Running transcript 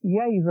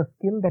AI is a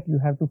skill that you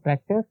have to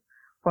practice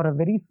for a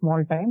very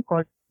small time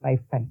called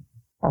lifetime.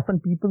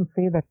 Often people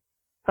say that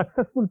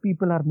successful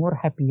people are more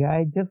happy.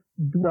 I just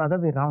do the other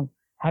way around.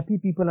 Happy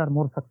people are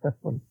more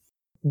successful.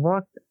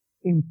 What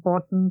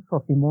importance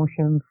of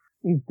emotions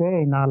is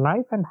there in our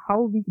life and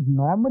how we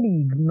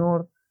normally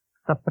ignore,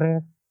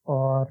 suppress,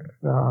 or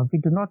we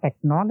do not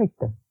acknowledge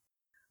them.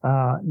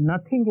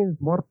 Nothing is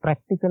more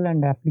practical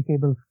and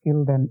applicable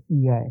skill than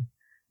EI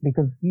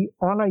because we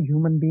all are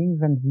human beings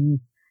and we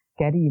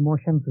carry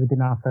emotions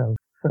within ourselves.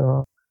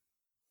 So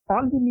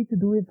all we need to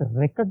do is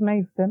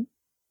recognize them,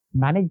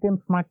 manage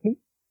them smartly,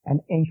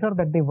 and ensure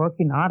that they work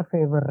in our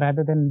favor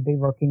rather than they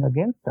working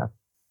against us.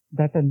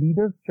 That a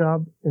leader's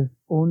job is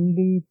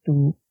only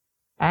to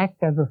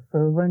act as a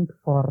servant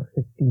for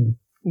his team.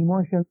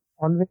 Emotions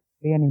always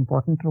play an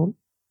important role,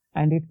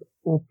 and it's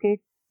okay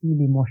to feel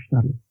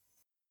emotional.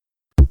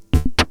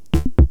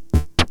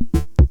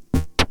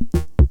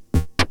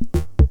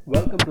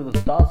 Welcome to the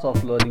Stars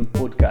of Learning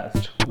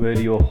podcast, where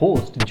your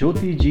host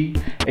Jyoti Ji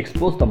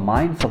explores the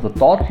minds of the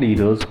thought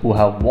leaders who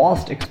have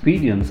vast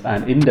experience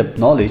and in-depth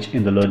knowledge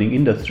in the learning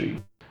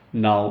industry.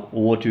 Now,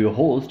 over to your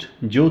host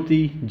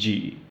Jyoti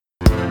Ji.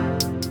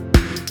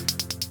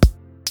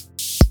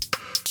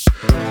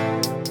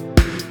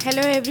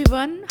 Hello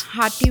everyone,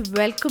 hearty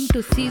welcome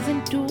to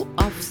season 2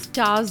 of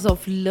Stars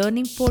of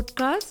Learning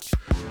podcast.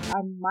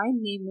 And my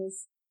name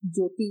is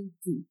Jyoti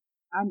Ji,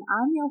 and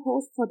I'm your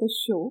host for the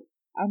show.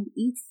 And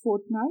each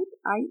fortnight,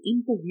 I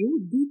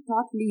interview the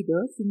thought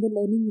leaders in the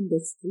learning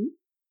industry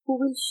who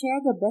will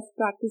share the best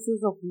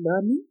practices of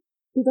learning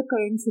to the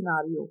current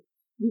scenario.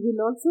 We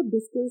will also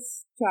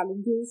discuss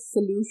challenges,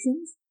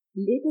 solutions,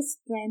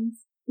 latest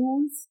trends,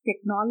 tools,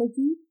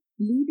 technology,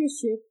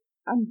 leadership,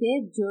 and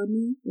their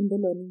journey in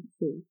the learning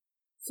field.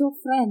 So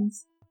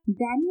friends,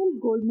 Daniel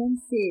Goleman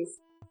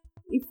says,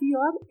 if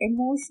your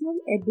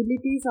emotional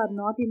abilities are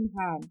not in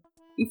hand,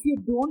 if you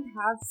don't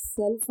have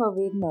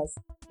self-awareness,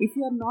 if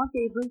you are not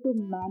able to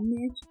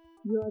manage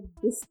your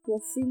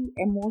distressing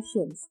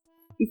emotions,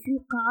 if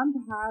you can't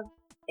have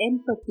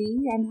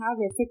empathy and have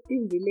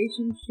effective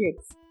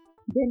relationships,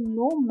 then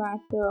no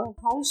matter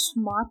how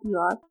smart you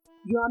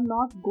are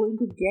not going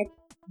to get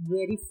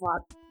very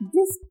far.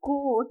 This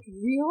quote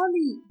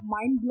really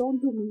mind blown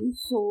to me.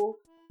 So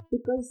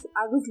because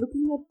I was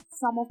looking at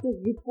some of the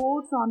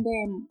reports on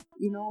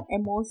the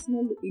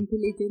emotional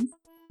intelligence,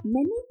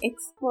 many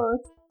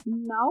experts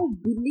now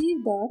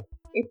believe that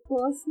a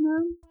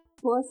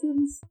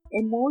person's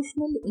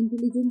emotional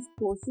intelligence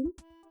quotient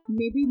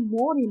may be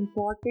more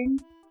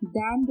important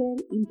than their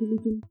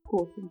intelligence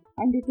quotient,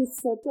 and it is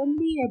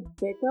certainly a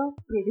better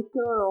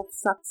predictor of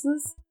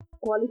success,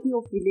 quality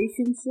of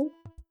relationship,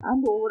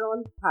 and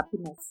overall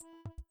happiness.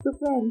 So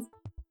friends,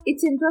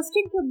 it's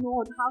interesting to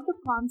note how the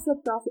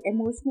concept of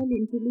emotional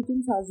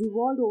intelligence has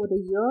evolved over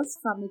the years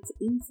from its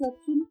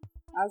inception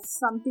as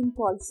something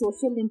called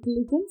social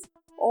intelligence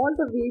all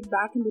the way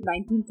back in the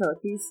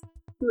 1930s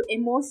to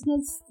emotional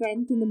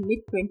strength in the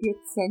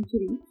mid-20th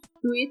century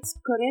to its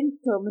current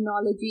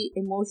terminology,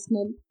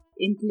 emotional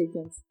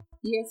intelligence.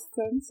 Yes,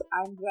 friends,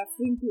 I'm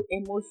referring to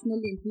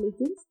emotional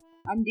intelligence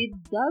and it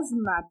does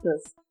matter.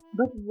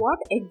 But what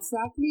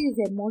exactly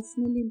is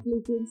emotional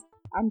intelligence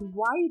and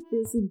why it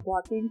is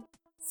important?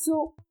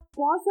 So,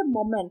 pause a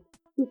moment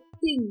to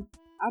think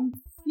and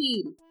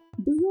feel.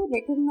 Do you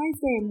recognize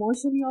the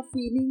emotion you're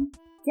feeling?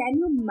 Can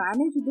you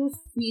manage those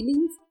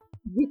feelings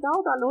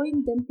without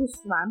allowing them to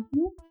swamp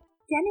you?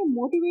 Can you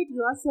motivate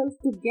yourself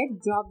to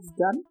get jobs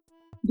done?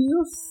 Do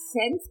you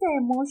sense the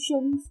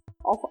emotions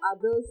of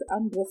others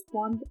and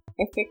respond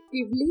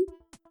effectively?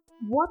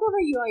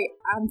 Whatever your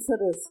answer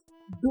is,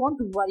 don't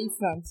worry,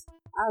 friends,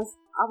 as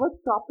our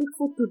topic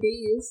for today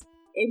is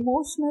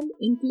emotional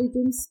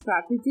intelligence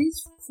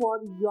strategies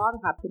for your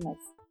happiness.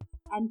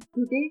 And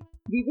today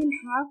we will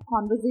have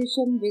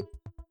conversation with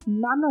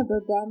none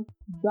other than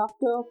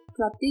Dr.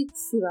 Pratik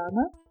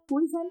Surana,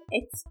 who is an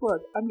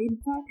expert and in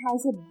fact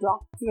has a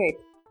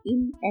doctorate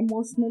in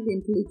emotional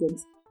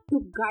intelligence to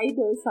guide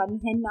us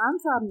and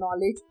enhance our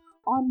knowledge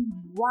on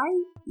why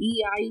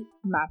EI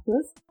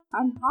matters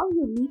and how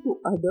unique to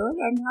others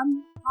and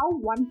how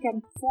one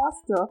can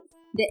foster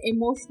the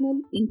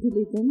emotional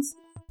intelligence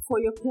for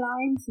your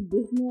clients,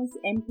 business,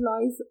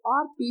 employees,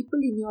 or people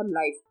in your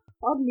life,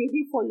 or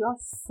maybe for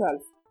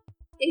yourself.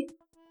 A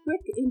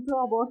quick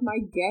intro about my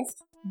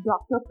guest,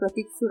 Dr.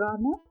 Pratik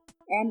Surana,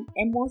 an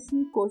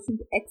emotional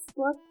quotient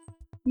expert.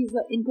 He's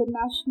an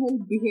international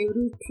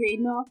behavioral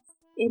trainer,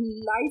 a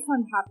life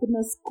and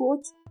happiness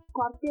coach,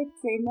 corporate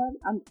trainer,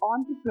 and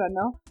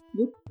entrepreneur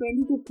with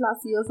 22 plus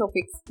years of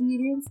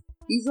experience.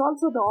 He's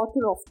also the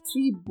author of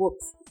 3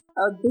 books,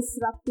 a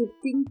disruptive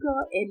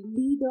thinker, a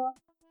leader,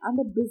 and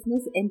a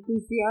business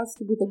enthusiast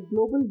with a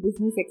global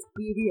business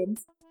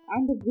experience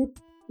and with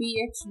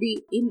PhD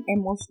in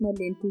emotional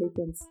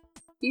intelligence.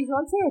 He is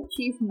also a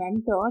chief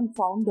mentor and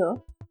founder,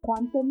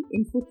 Quantum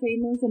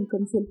Infotrainers and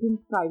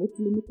Consultants Private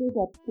Limited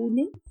at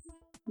Pune.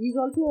 He is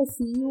also a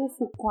CEO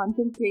for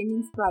Quantum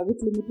Trainings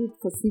Private Limited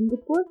for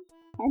Singapore,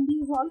 and he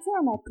is also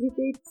an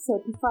accredited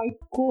certified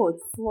coach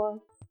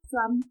for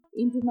from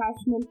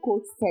International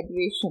Coach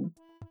Federation.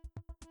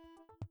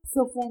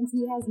 So friends,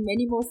 he has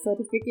many more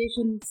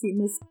certifications in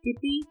his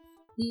kitty.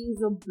 He is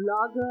a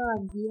blogger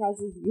and he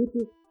has his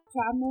YouTube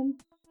channel.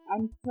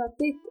 And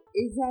Pratik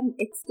is an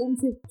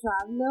extensive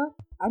traveler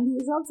and he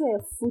is also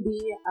a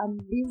foodie and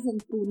lives in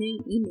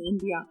Pune in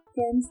India.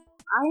 Friends,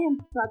 I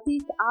and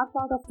Pratik are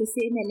part of the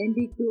same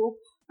L&D group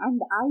and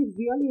I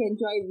really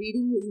enjoy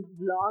reading his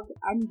blog,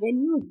 and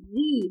when you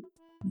read,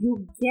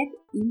 you get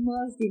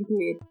immersed into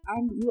it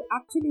and you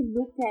actually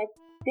look at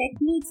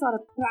techniques or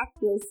a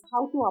practice,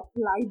 how to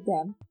apply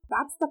them.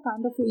 That's the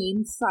kind of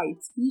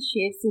insights he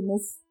shares in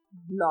his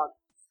blog.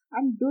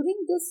 And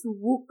during this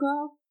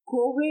VUCA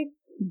COVID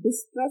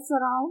distress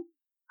around,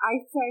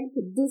 I felt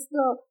this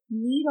the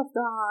need of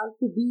the hour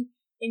to be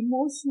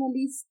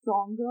emotionally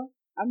stronger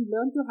and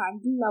learn to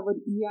handle our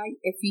EI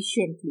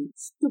efficiently,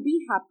 to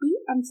be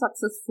happy and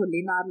successful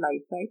in our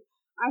life, right?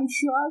 I'm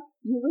sure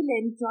you will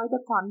enjoy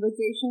the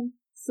conversation.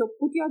 So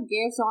put your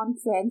gears on,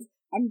 friends,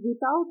 and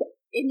without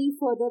any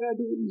further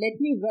ado, let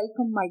me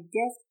welcome my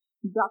guest,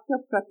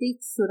 Dr.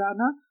 Pratik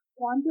Surana,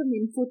 Quantum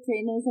Info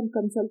Trainers and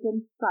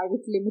Consultant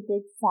Private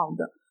Limited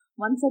founder.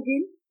 Once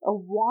again, a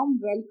warm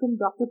welcome,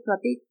 Dr.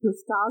 Pratik, to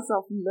Stars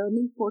of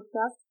Learning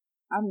podcast.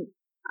 And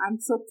I'm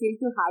so thrilled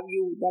to have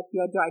you that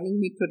you're joining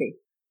me today.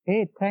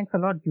 Hey, thanks a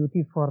lot,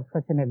 Jyoti, for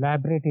such an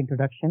elaborate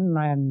introduction.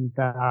 And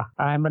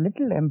I'm a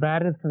little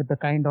embarrassed with the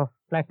kind of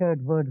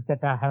flattered words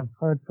that I have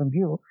heard from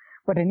you.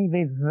 But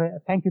anyways,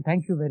 thank you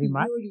very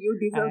much. You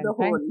deserve and the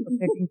whole.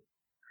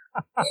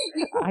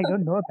 I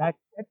don't know that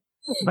yet,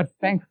 but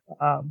thanks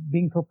for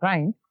being so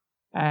kind.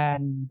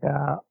 And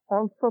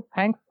also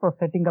thanks for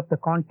setting up the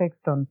context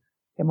on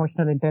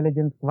emotional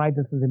intelligence, why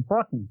this is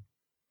important.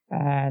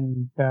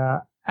 And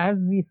as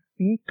we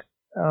speak,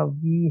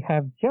 we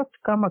have just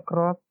come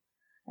across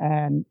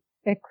an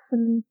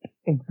excellent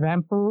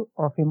example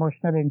of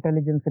emotional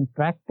intelligence in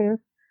practice,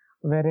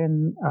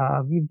 wherein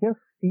we've just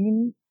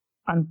seen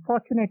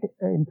unfortunate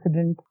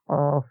incident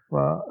of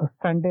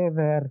Sunday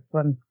where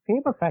one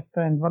famous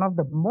actor and one of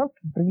the most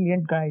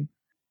brilliant guys,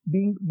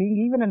 being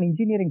even an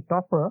engineering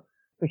topper,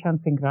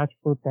 Sushant Singh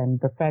Rajput, and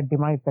the sad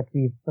demise that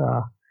we've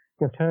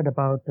just heard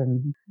about.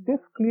 And this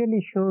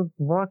clearly shows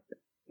what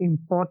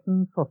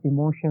importance of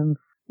emotions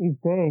is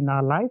there in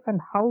our life and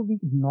how we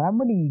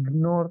normally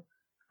ignore,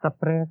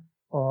 suppress,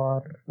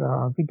 or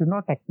we do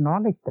not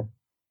acknowledge them.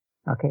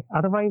 Okay.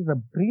 Otherwise, a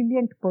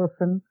brilliant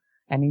person,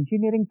 an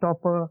engineering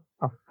topper,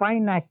 a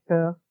fine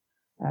actor,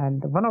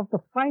 and one of the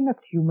finest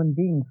human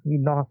beings we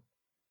lost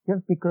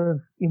just because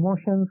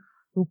emotions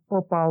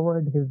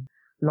superpowered his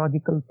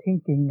logical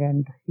thinking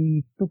and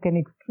he took an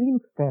extreme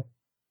step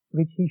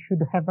which he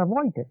should have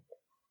avoided.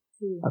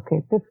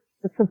 Okay. This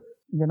is,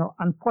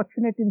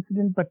 unfortunate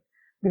incident, but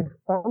this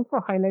also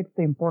highlights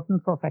the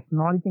importance of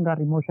acknowledging our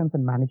emotions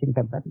and managing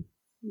them well.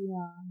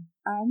 Yeah.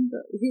 And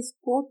his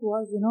quote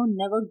was,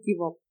 never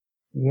give up.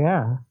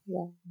 Yeah.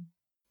 Yeah.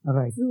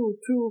 Right.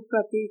 True,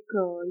 Pratik.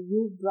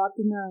 You brought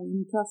in an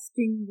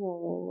interesting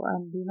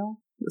and,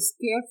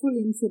 scareful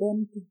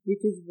incident,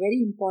 which is very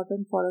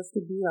important for us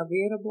to be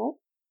aware about.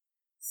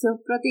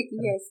 So, Pratik,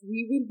 yes,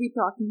 we will be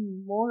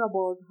talking more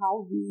about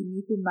how we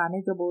need to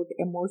manage about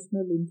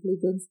emotional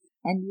intelligence,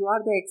 and you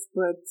are the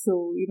expert.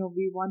 So,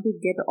 we want to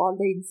get all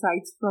the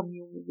insights from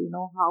you,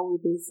 how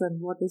it is and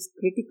what is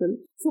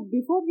critical. So,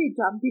 before we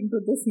jump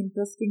into this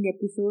interesting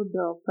episode,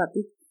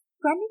 Pratik,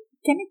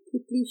 can you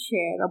quickly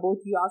share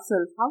about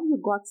yourself, how you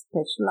got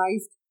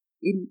specialized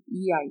in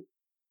EI?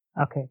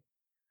 Okay.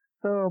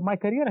 So, my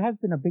career has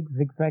been a big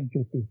zigzag,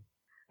 Jyoti.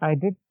 I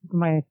did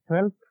my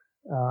 12th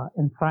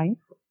in science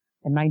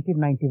in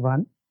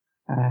 1991.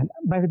 And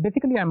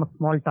basically, I'm a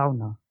small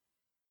towner.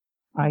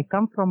 I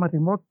come from a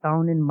remote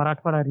town in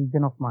Marathwada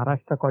region of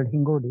Maharashtra called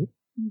Hingoli.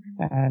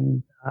 Mm-hmm.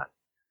 And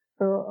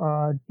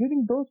so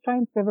during those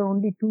times, there were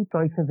only two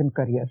choices in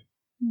career.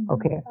 Mm-hmm.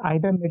 Okay,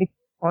 either medical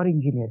or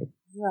engineering.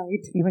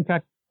 Right. Even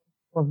that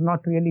was not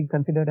really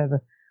considered as a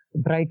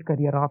bright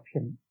career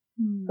option.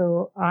 Mm-hmm.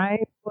 So I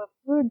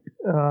pursued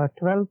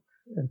 12th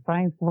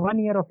science, 1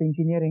 year of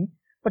engineering.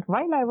 But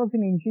while I was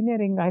in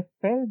engineering, I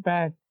felt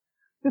that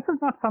this is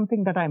not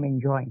something that I'm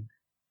enjoying.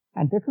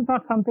 And this is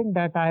not something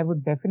that I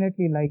would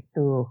definitely like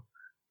to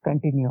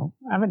continue.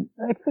 I mean,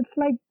 it's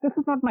like, this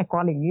is not my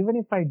calling. Even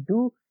if I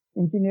do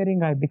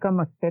engineering, I become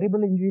a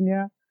terrible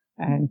engineer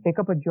and take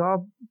up a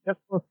job just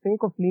for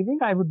sake of living,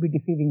 I would be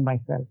deceiving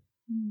myself.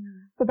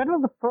 So that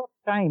was the first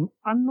time,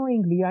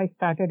 unknowingly, I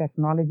started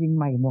acknowledging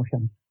my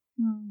emotions.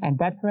 And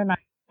that's when I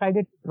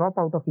decided to drop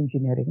out of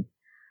engineering,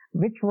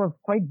 which was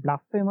quite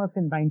blasphemous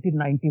in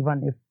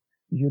 1991 if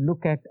you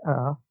look at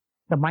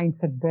the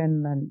mindset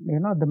then and,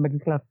 the middle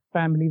class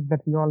families that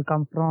we all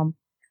come from,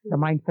 the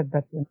mindset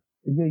that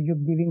you're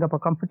giving up a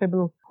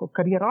comfortable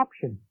career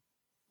option.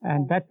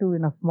 And that too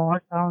in a small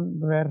town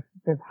where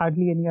there's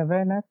hardly any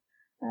awareness.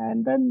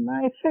 And then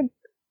I said,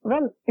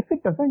 well, if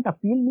it doesn't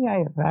appeal me,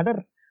 I'd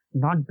rather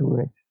not do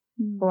it.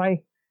 So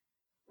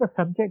the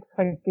subjects,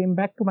 I came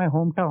back to my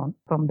hometown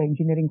from the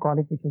engineering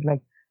college, which is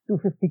like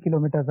 250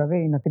 kilometers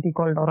away in a city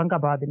called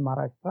Aurangabad in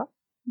Maharashtra.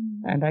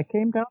 And I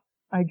came down,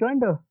 I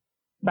joined a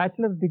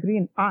bachelor's degree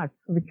in arts,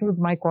 which was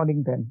my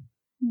calling then.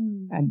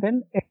 And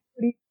then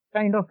everybody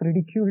kind of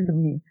ridiculed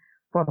me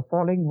for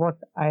following what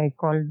I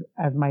called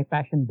as my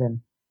passion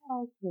then.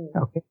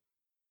 Okay.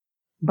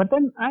 But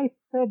then I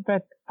said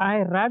that I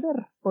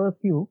rather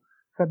pursue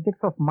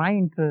subjects of my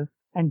interest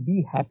and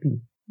be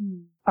happy.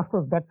 Of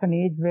course, that's an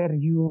age where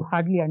you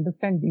hardly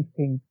understand these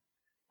things.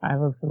 I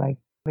was like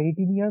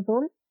 18 years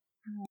old.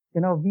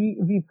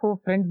 We four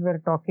friends were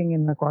talking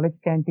in the college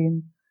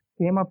canteen,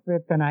 came up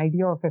with an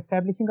idea of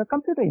establishing a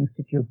computer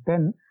institute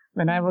then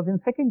when I was in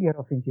second year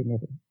of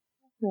engineering,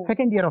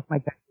 second year of my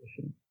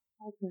graduation.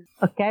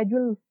 A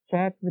casual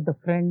chat with the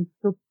friends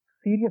took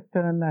serious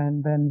turn,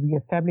 and then we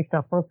established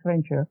our first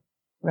venture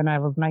when I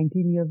was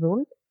 19 years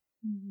old.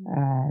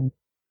 And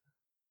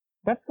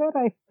that's where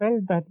I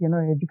felt that,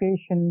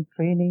 education,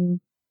 training,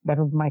 that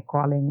was my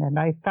calling. And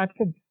I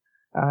started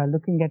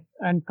looking at,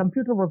 and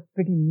computer was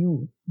pretty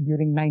new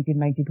during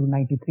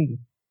 1992-93.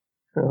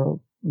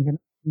 So,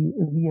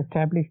 we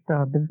established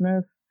a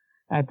business.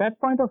 At that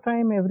point of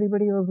time,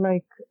 everybody was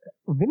like,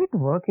 will it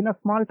work in a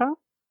small town?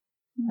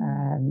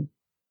 And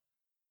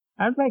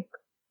I was like,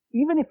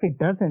 even if it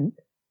doesn't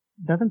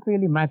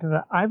really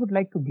matter. I would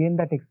like to gain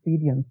that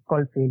experience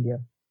called failure.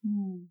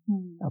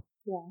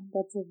 Yeah,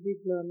 that's a big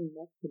learning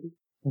actually.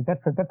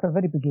 That's a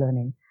very big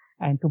learning.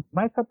 And to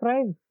my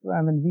surprise,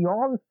 we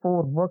all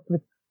four worked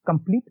with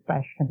complete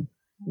passion.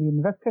 We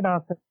invested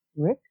ourselves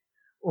into it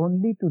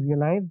only to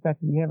realize that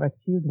we have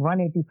achieved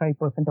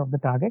 185% of the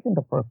target in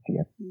the first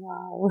year.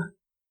 Wow.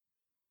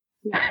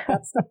 Yeah,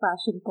 that's the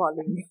passion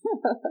calling.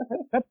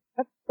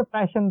 That's the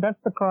passion,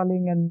 that's the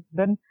calling. And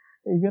then,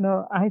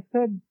 I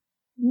said,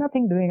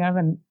 nothing doing.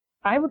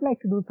 I would like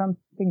to do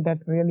something that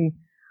really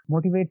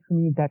motivates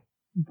me, that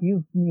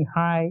gives me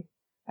high.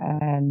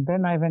 And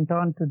then I went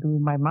on to do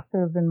my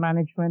master's in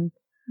management,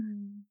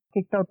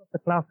 kicked out of the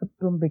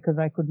classroom because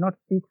I could not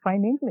speak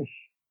fine English.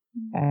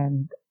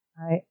 And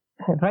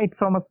right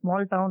from a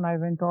small town, I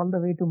went all the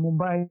way to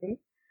Mumbai.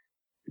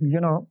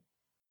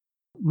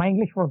 My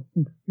English was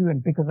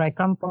fluent because I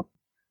come from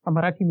a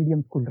Marathi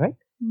medium school, right?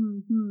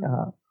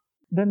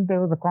 Then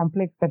there was a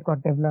complex that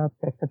got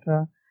developed,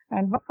 etc.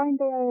 And one fine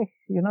day,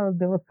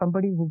 there was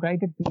somebody who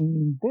guided me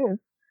in this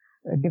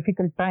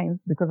difficult times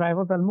because I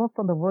was almost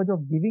on the verge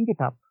of giving it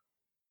up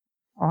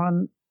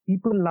on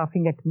people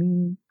laughing at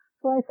me.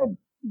 So I said,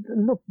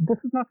 look, this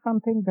is not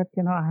something that,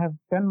 I have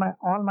done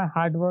all my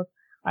hard work.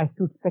 I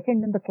stood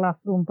second in the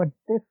classroom, but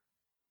this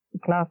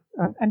class,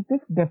 and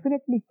this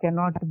definitely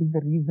cannot be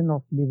the reason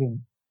of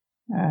living.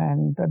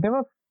 And there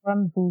was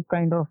one who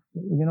kind of,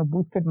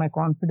 boosted my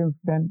confidence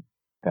then.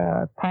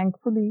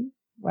 Thankfully,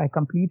 I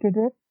completed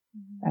it.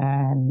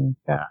 And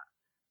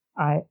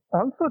I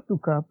also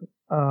took up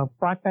a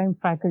part-time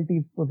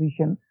faculty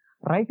position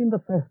right in the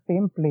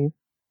same place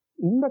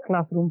in the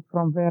classroom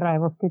from where I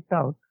was kicked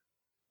out,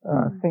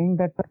 saying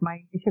that my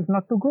English is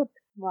not too good.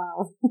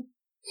 Wow.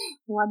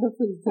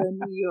 Wonderful journey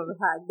you have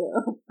had,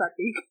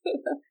 Pratik.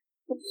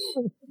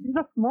 These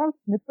are small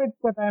snippets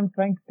that I am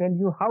trying to tell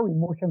you how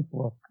emotions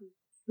work.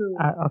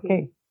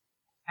 Okay.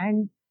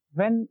 And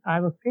when I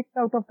was kicked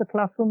out of the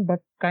classroom, that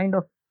kind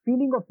of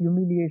feeling of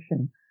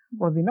humiliation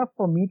was enough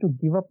for me to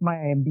give up my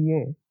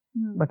MBA.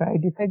 But I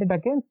decided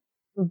against,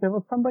 because there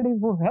was somebody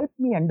who helped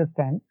me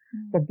understand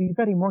that these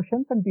are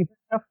emotions and these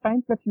are tough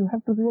times that you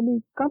have to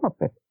really come up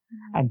with.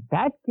 And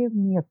that gave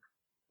me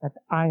that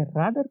I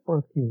rather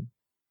pursue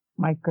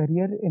my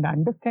career in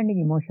understanding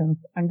emotions,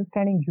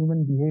 understanding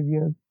human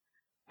behaviors,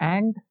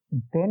 and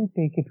then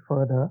take it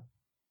further.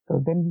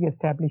 So then we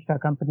established our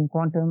company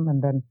Quantum,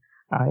 and then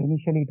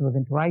initially it was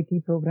into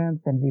IT programs,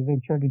 then we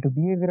ventured into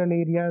behavioral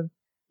areas.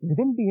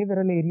 Within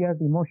behavioral areas,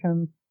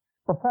 emotions,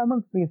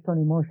 performance based on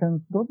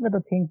emotions, those were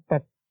the things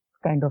that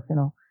kind of,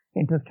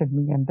 interested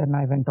me, and then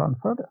I went on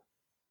further.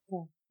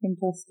 Yeah,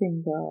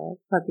 interesting,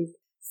 Pratik.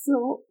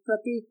 So,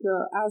 Pratik,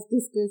 as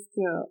discussed,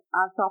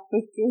 our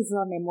topic is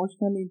on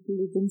emotional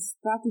intelligence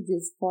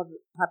strategies for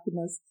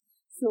happiness.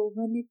 So,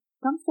 when it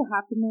comes to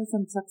happiness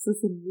and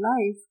success in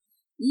life,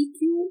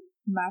 EQ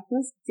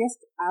matters just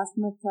as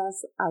much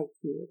as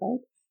IQ, right?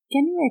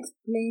 Can you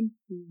explain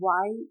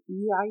why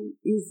EI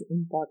is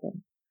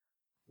important?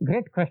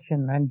 Great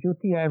question. And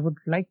Jyoti, I would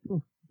like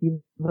to give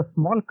a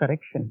small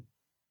correction.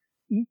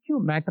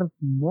 EQ matters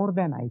more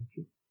than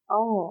IQ.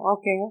 Oh,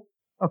 okay.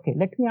 Okay,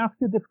 let me ask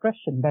you this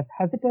question. That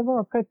has it ever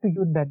occurred to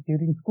you that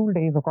during school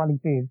days or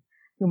college days,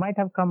 you might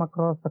have come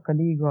across a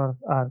colleague or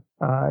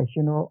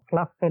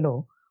class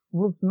fellow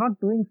who's not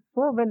doing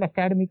so well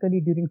academically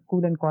during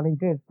school and college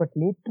days, but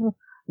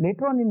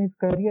later on in his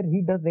career,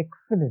 he does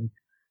excellent.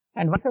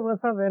 And vice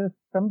versa, whereas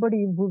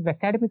somebody who's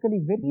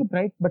academically very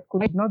bright but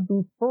could not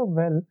do so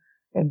well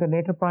in the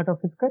later part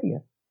of his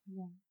career.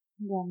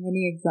 Yeah,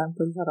 many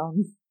examples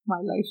around my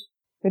life.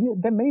 There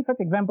are many such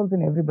examples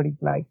in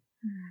everybody's life.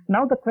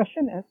 Now the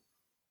question is,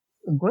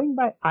 going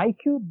by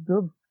IQ,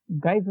 those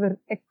guys were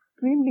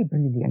extremely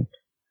brilliant.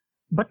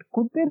 But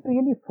could they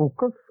really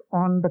focus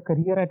on the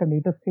career at a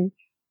later stage?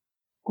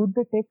 Could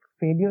they take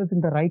failures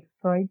in the right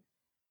stride?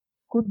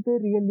 Could they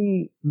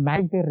really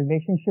manage their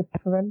relationships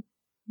well?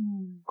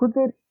 Could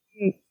they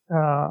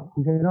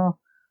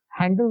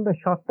handle the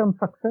short-term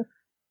success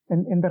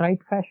in the right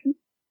fashion?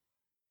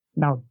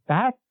 Now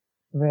that's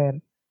where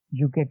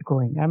you get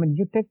going. I mean,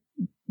 you take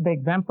the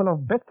example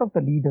of best of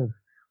the leaders,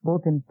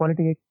 both in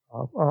politics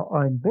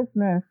or in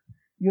business,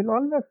 you'll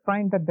always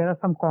find that there are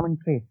some common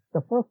traits.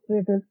 The first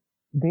trait is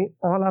they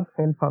all are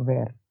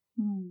self-aware.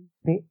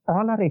 They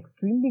all are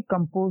extremely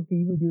composed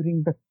even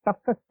during the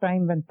toughest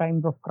time when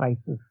times of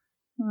crisis.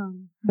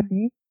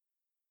 See,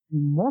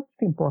 most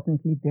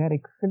importantly, they are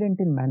excellent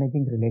in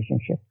managing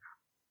relationships.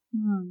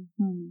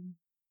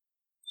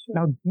 Sure.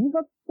 Now, these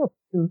are the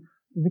skills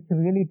which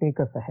really take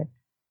us ahead.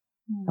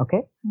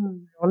 Okay?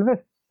 Always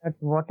that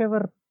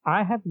whatever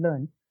I have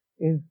learned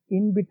is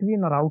in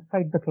between or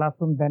outside the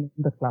classroom than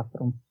in the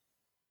classroom.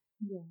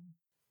 Yeah.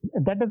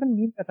 That doesn't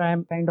mean that I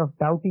am kind of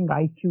doubting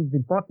IQ is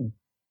important.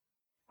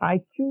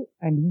 IQ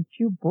and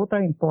EQ both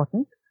are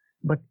important,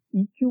 but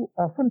EQ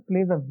often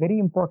plays a very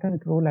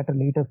important role at a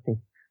later stage.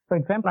 For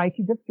example,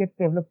 IQ just gets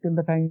developed till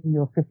the time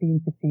you're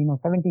 15, 16 or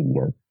 17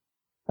 years,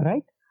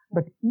 right?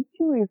 But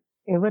EQ is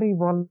ever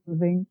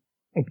evolving.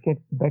 It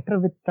gets better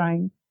with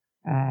time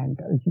and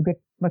you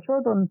get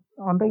matured on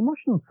the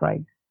emotional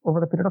side over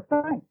the period of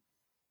time.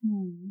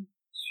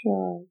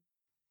 Sure.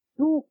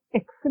 Two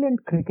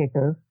excellent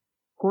cricketers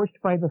coached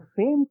by the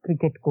same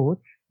cricket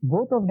coach,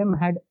 both of them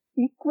had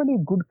equally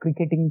good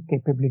cricketing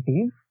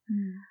capabilities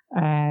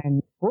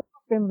and both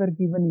of them were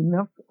given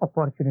enough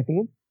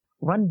opportunities.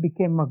 One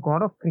became a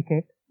god of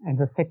cricket and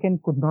the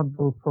second could not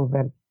do so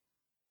well.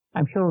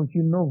 I'm sure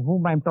you know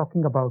whom I'm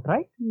talking about,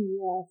 right?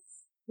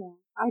 Yes. Yeah.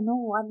 I know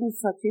one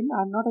is Sachin.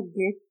 I'm not a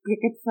great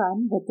cricket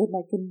fan, but then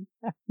I can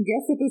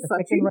guess it is The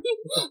second Sachin. one is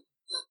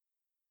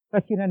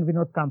Sachin and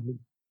Vinod Kambli.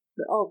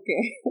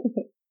 Okay.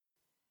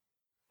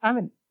 I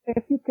mean,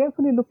 if you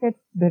carefully look at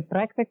the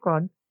track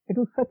record, it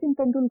was Sachin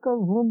Tendulkar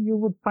whom you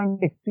would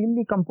find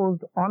extremely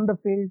composed on the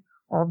field,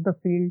 off the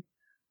field,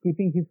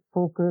 keeping his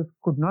focus,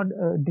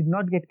 did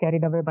not get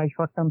carried away by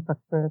short-term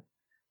success,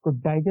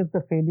 could digest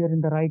the failure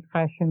in the right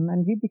fashion,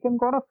 and he became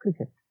god of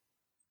cricket.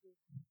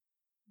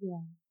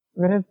 Yeah.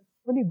 Whereas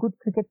a really good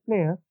cricket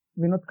player,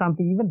 Vinod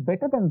Kambli, even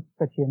better than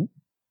Sachin,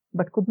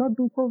 but could not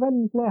do so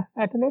well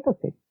at a later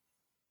stage.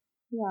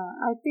 Yeah,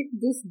 I think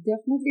this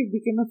definitely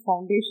became a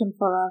foundation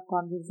for our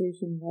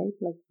conversation, right?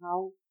 Like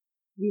how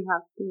we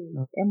have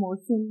to,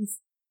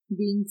 emotions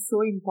being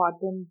so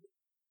important,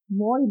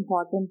 more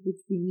important, which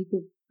we need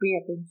to pay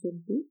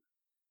attention to.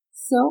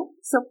 So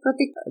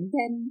Pratik,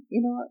 then,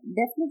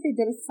 definitely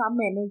there is some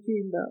energy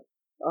in the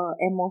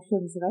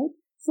emotions, right?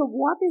 So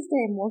what is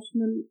the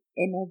emotional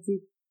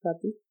energy,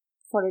 Pratik,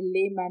 for a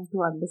layman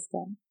to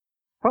understand?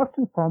 First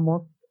and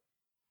foremost,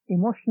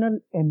 emotional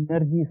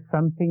energy is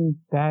something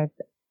that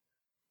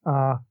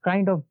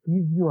kind of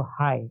gives you a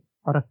high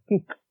or a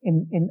kick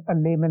in a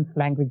layman's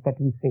language that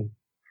we say.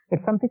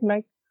 It's something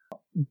like,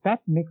 that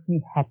makes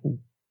me happy.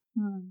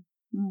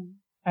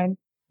 And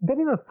there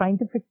is a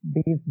scientific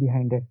base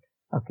behind it.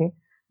 Okay.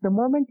 The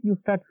moment you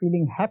start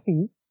feeling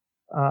happy,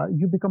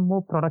 you become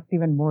more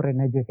productive and more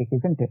energetic,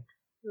 isn't it?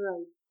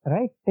 Right.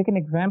 Right. Take an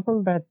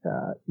example that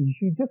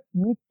you just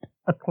meet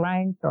a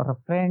client or a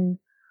friend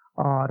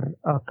or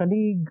a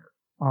colleague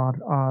or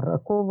a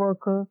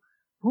co-worker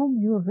whom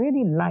you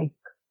really like.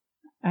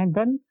 And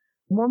then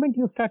the moment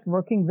you start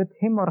working with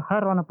him or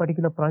her on a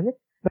particular project,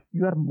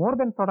 you are more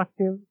than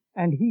productive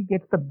and he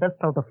gets the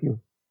best out of you.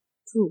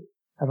 True.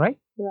 Right?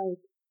 Right.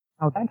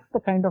 Now that's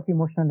the kind of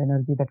emotional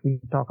energy that we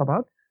talk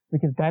about,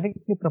 which is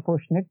directly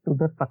proportionate to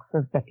the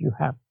success that you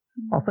have.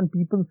 Often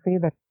people say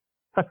that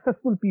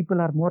successful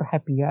people are more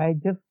happy. I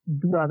just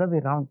do the other way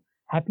around.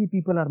 Happy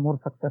people are more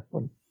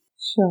successful.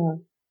 Sure.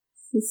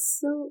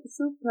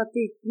 So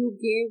Pratik, you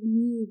gave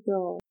me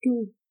the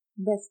two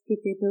best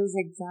cricketers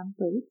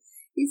example.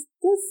 Is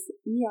this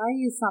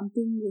AI is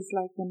something is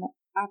like an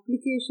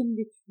application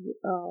which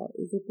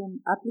is it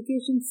an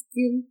application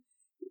skill?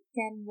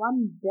 Can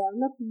one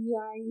develop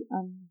AI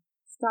and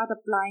start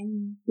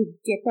applying to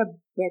get a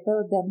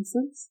better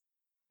themselves?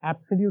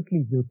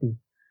 Absolutely, Jyoti.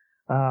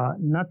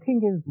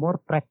 Nothing is more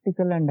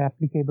practical and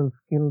applicable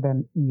skill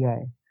than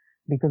AI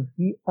because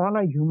we all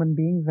are human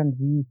beings and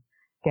we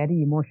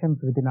carry emotions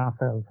within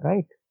ourselves,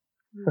 right?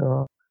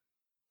 So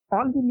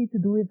all we need to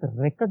do is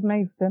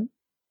recognize them,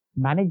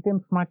 manage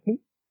them smartly,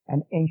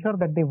 and ensure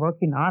that they work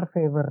in our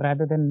favor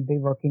rather than they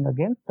working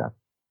against us.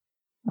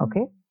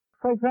 Okay?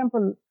 For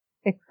example,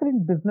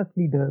 excellent business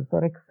leaders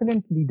or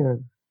excellent leaders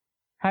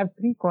have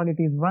three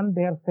qualities. One,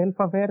 they are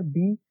self-aware.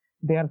 B,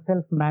 they are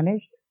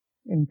self-managed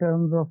in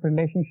terms of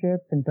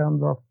relationships, in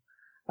terms of,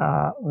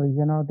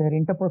 their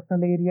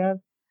interpersonal areas.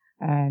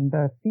 And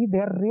C, they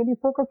are really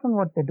focused on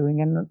what they're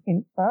doing. And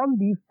in all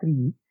these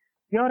three,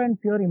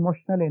 pure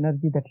emotional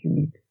energy that you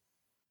need.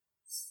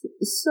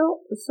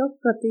 So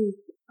Pratik,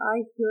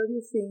 I hear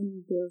you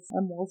saying this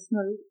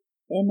emotional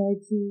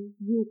energy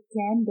you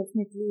can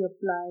definitely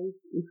apply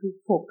if you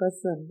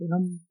focus and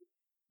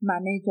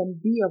manage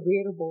and be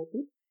aware about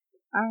it.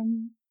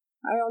 And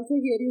I also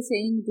hear you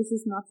saying this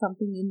is not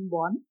something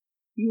inborn.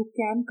 You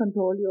can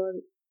control your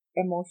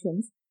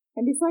emotions.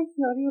 And if I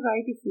hear you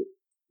right,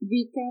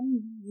 we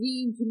can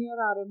re-engineer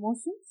our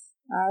emotions,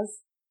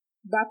 as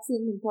that's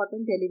an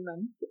important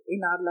element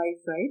in our life,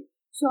 right?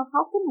 So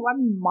how can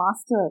one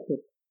master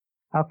it?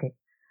 Okay.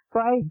 So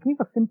I give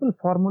a simple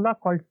formula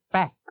called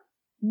PAC.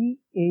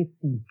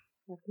 PAC.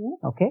 Okay.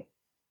 Okay.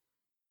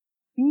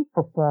 P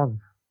for pause.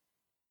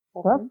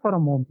 Pause for a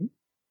moment.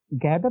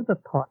 Gather the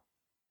thought.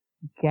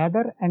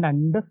 Gather and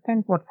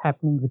understand what's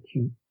happening with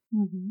you.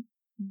 Mm-hmm.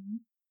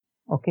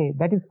 Mm-hmm. Okay.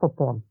 That is for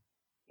pause.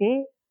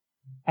 A,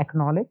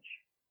 acknowledge.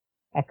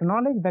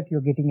 Acknowledge that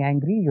you're getting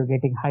angry, you're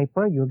getting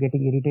hyper, you're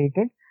getting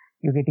irritated,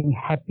 you're getting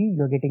happy,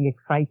 you're getting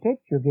excited,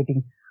 you're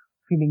getting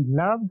feeling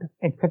loved,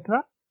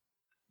 etc.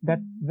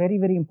 That's very,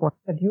 very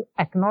important that you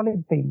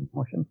acknowledge the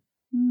emotions.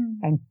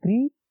 And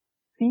 3,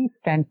 C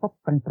stands for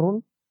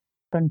control.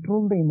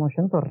 Control the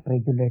emotions or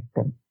regulate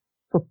them.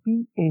 So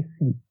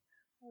PAC.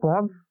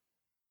 Pause.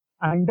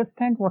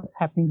 Understand what's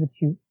happening with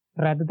you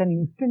rather than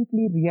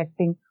instantly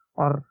reacting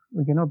or,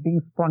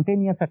 being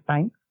spontaneous at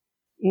times.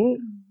 A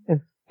is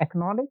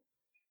acknowledge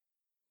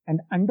and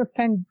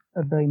understand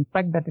the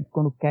impact that it's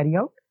going to carry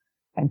out.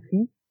 And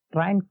C,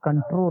 try and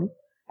control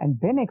and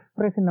then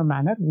express in a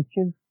manner which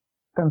is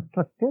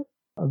constructive,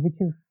 which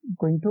is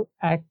going to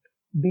act,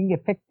 being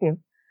effective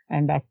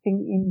and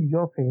acting in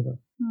your favor.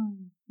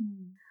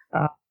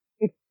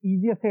 It's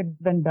easier said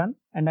than done.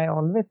 And I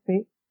always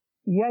say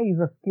EI is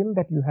a skill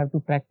that you have to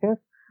practice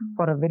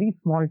for a very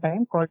small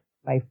time called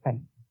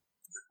lifetime.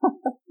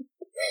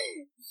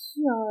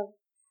 Sure.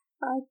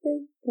 I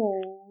think,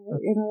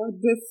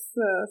 this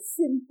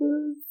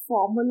simple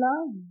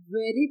formula,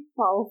 very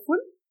powerful.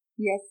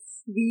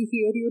 Yes, we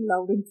hear you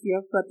loud and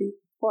clear, Pratik,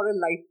 for a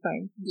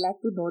lifetime. Glad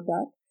to know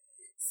that.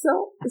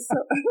 So, so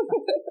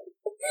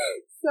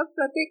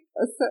Pratik,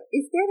 so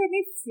is there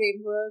any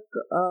framework,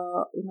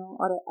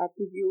 or an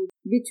attribute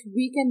which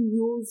we can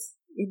use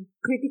in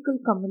critical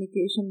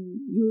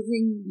communication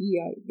using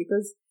EI?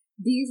 Because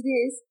these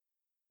days,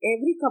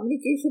 every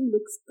communication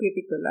looks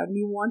critical and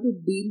you want to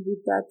deal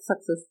with that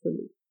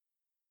successfully.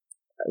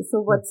 So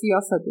what's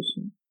your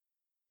suggestion?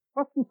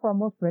 First and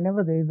foremost,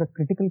 whenever there is a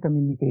critical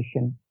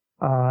communication,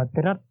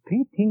 there are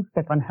 3 things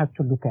that one has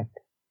to look at.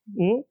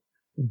 A,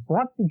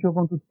 what you're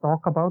going to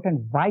talk about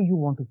and why you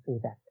want to say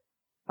that.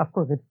 Of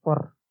course, it's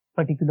for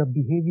particular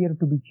behavior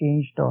to be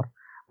changed or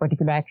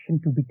particular action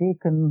to be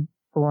taken,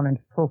 so on and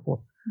so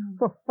forth.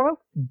 So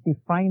first,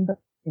 define the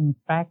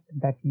impact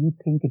that you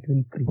think it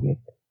will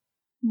create.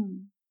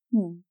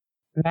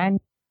 Plan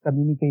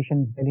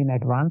communication well in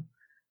advance.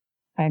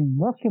 And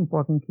most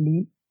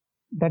importantly,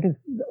 that is,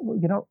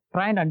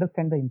 try and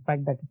understand the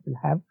impact that it will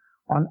have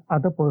on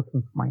other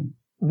person's mind,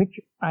 which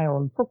I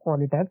also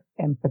call it as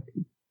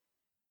empathy.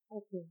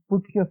 Okay.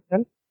 Put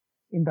yourself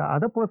in the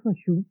other person's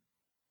shoes,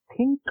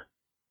 think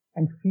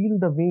and feel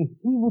the way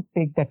he would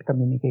take that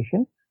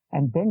communication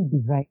and then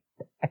design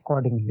it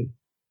accordingly.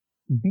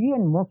 B,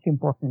 and most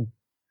important,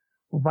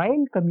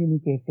 while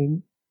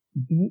communicating,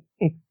 be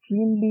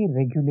extremely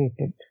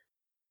regulated.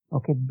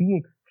 Okay, be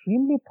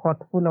extremely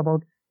thoughtful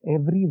about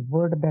every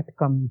word that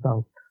comes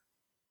out.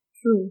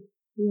 True.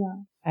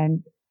 Yeah.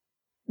 And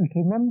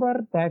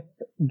remember that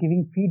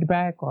giving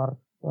feedback or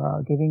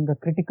giving a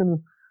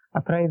critical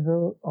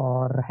appraisal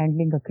or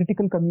handling a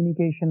critical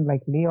communication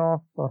like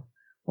layoffs or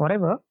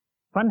whatever,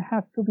 one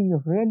has to be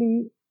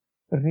really,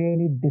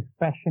 really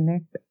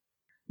dispassionate.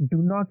 Do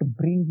not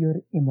bring your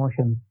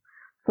emotions.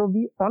 So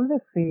we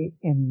always say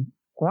in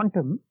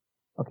quantum,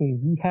 okay,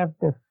 we have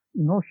this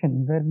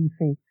notion where we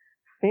say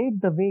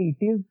it the way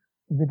it is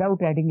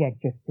without adding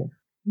adjectives.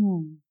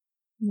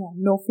 Yeah,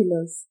 no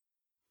fillers.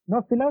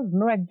 No fillers,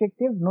 no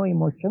adjectives, no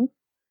emotions.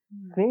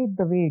 Say it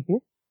the way it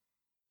is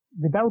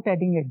without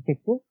adding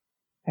adjectives.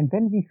 And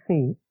then we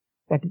say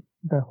that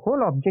the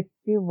whole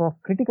objective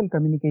of critical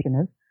communication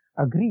is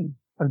agree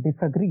or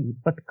disagree,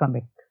 but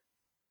commit.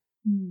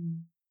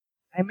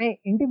 I may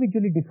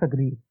individually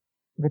disagree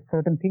with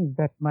certain things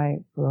that my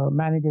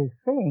manager is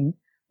saying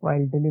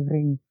while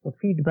delivering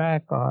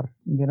feedback or,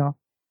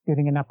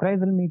 during an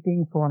appraisal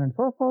meeting, so on and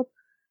so forth.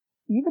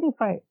 Even if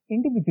I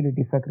individually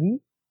disagree,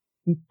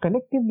 we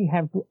collectively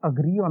have to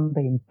agree on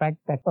the impact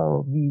that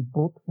we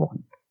both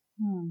want.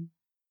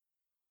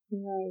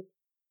 Right.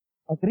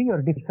 Agree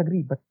or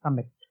disagree, but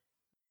commit.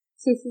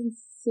 So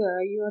since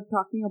you are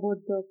talking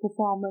about the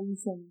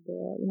performance and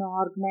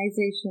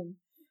organization,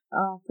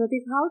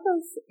 Pratik, how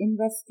does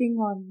investing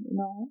on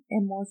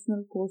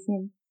emotional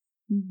quotient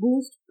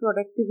boost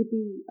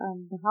productivity,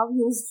 and how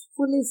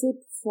useful is it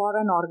for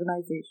an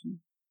organization?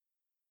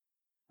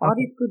 Or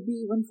it could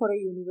be even for a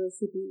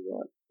university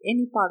or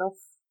any part of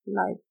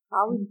life.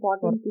 How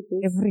important it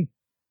is.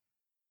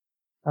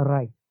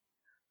 Right.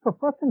 So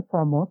first and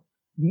foremost,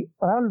 we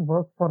all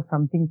work for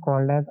something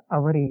called as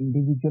our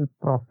individual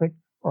profits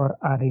or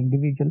our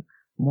individual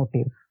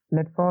motives.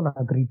 Let's all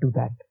agree to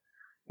that.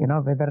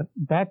 Whether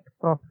that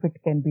profit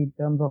can be in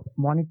terms of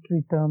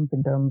monetary terms,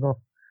 in terms of,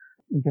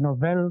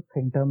 wealth,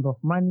 in terms of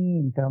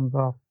money, in terms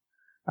of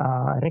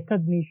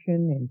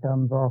recognition, in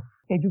terms of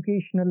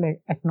educational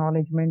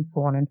acknowledgement,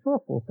 so on and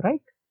so forth,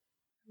 right?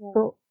 Yeah.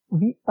 So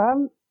we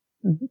all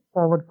look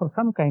forward for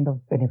some kind of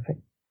benefit.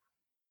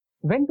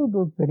 when do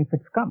those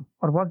benefits come,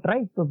 or what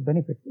drives those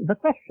benefits is the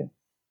question.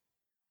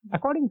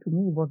 According to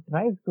me, what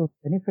drives those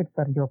benefits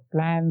are your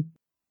plans,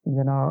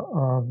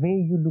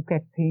 way you look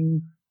at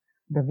things,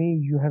 the way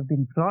you have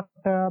been brought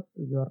up,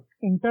 your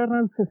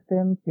internal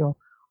systems, your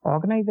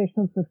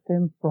organizational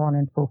systems, so on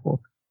and so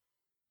forth.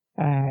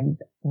 And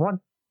what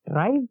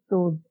drives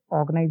those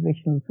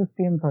organizational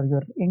systems or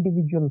your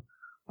individual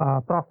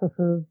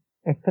processes,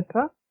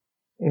 etc.,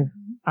 is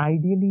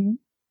ideally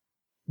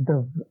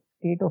the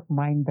state of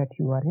mind that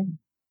you are in.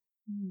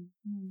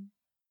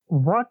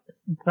 What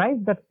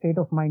drives that state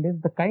of mind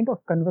is the kind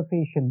of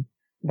conversation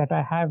that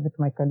I have with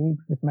my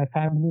colleagues, with my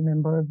family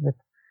members, with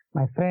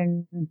my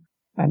friends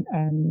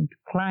and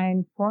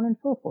clients, so on and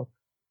so forth.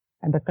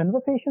 And the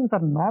conversations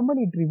are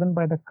normally driven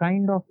by the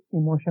kind of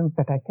emotions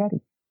that I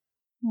carry.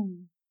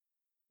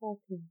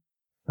 Okay.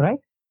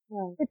 Right?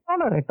 Right. It's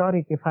not a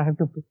rhetoric if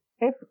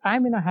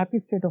I'm in a happy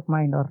state of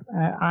mind, or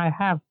I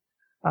have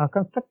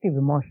constructive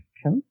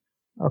emotions,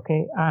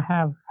 okay, I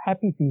have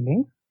happy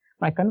feelings,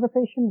 my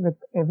conversation with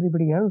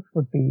everybody else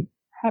would be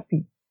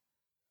happy.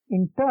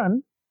 In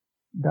turn,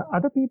 the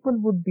other people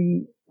would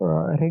be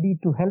ready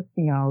to help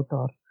me out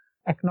or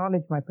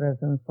acknowledge my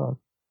presence or,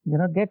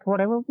 get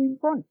whatever we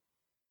want.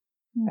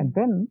 And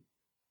then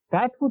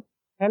that would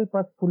help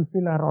us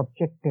fulfill our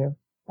objective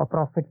or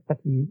profits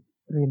that we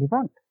really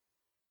want.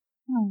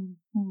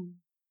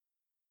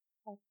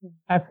 Okay.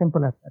 As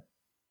simple as that.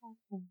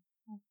 Okay.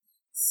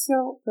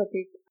 So,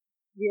 Pratik,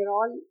 we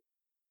all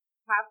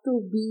have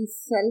to be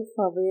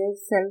self-aware,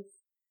 assess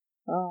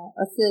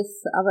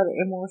our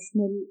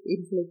emotional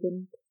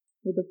intelligence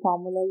with the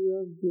formula you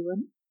have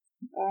given,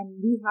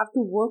 and we have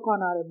to work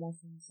on our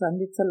emotions,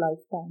 and it's a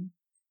lifetime.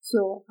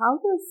 So, how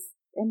does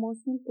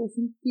emotional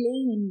quotient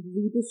play in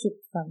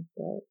leadership front,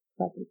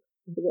 Pratik?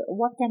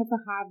 What kind of a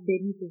hat they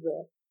need to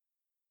wear?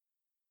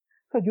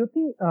 So,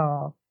 Jyoti,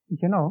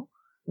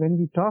 when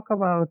we talk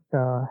about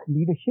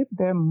leadership,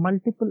 there are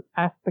multiple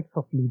aspects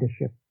of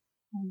leadership.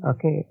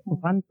 Okay,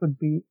 one could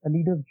be a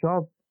leader's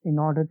job in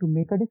order to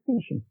make a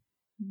decision,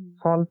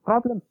 solve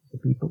problems for the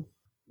people,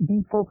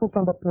 be focused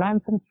on the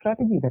plans and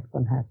strategy that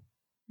one has.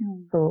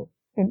 So,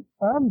 in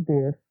all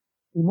this,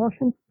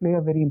 emotions play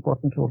a very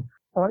important role.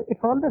 Or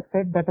it's always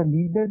said that a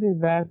leader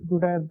is as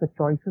good as the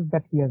choices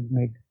that he has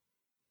made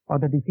or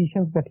the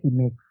decisions that he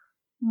makes.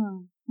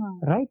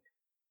 Right?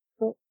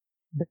 So,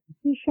 the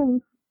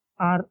decisions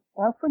are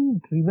often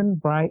driven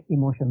by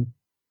emotions.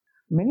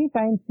 Many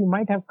times you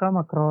might have come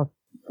across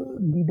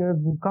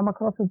leaders who come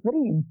across as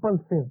very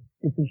impulsive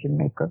decision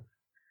makers.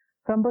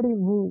 Somebody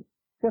who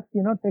just,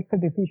 takes a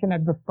decision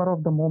at the spur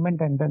of the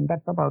moment and then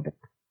that's about it.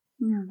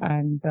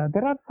 And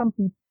there are some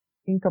people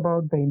who think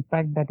about the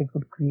impact that it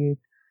would create.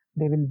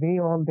 They will weigh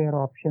all their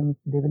options.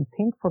 They will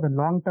think for the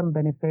long-term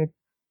benefits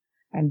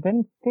and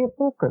then stay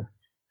focused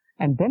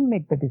and then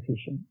make the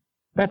decision.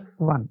 That's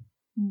one.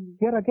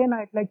 Here again,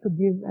 I'd like to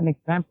give an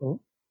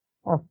example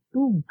of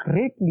two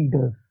great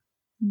leaders.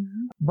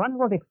 One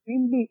was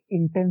extremely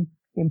intense,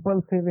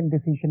 impulsive in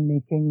decision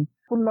making,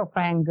 full of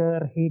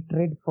anger,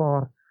 hatred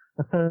for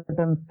a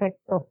certain set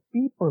of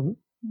people,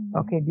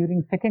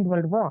 during Second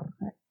World War,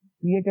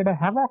 created a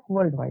havoc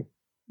worldwide.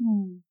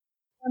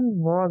 One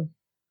was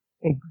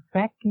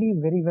exactly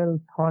very well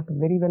thought,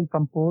 very well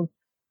composed,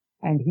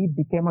 and he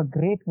became a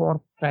great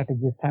war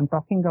strategist. I'm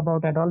talking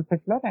about Adolf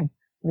Hitler and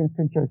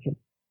Winston Churchill.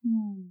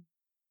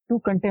 Two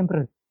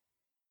contemporaries.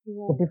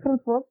 The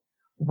difference was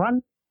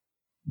one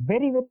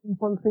very, very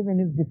impulsive in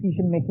his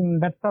decision making.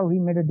 That's how he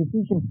made a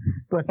decision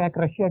to attack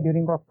Russia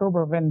during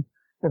October when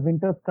the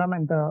winters come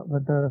and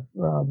the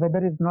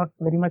weather is not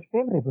very much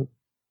favorable.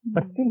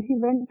 But still he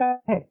went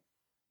ahead.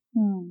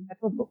 That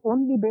was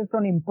only based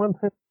on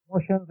impulsive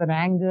emotions and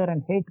anger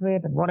and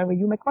hatred and whatever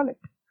you may call it.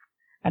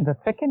 And the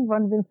second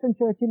one, Winston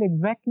Churchill,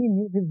 exactly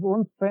knew his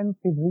own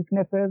strengths, his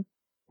weaknesses,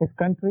 his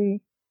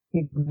country. He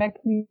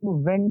exactly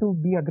knew when to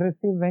be aggressive,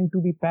 when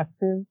to be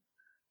passive.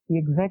 He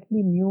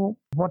exactly knew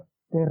what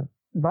their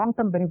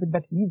long-term benefit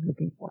that he is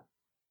looking for.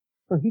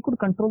 So he could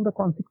control the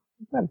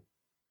consequences well.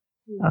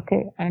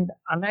 Okay, and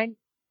align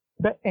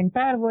the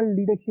entire world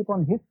leadership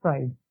on his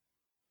side.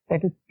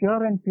 That is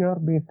pure and pure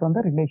based on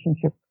the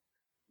relationship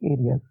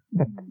areas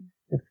that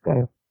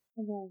describe.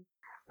 So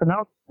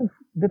now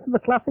this is a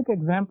classic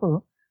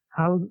example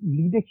how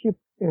leadership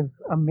is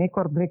a make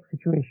or break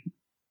situation.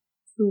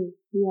 True,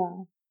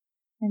 yeah.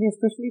 And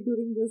especially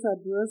during this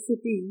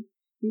adversity,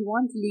 we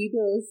want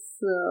leaders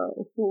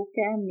who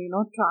can,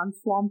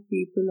 transform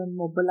people and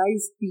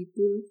mobilize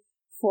people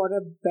for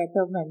a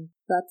betterment.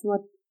 That's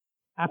what.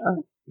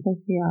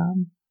 Yeah.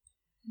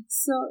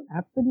 So.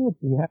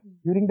 Absolutely. Yeah.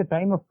 During the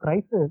time of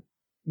crisis,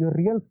 your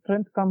real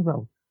strength comes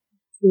out.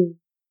 True.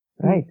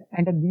 Right.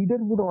 And a leader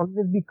would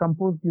always be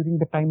composed during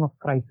the time of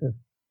crisis.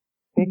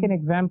 Take an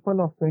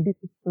example of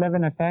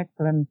 26/11 attack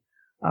when,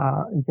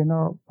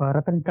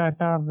 Ratan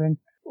Tata went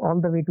all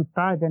the way to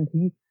Taj and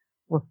he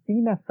was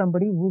seen as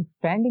somebody who was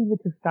standing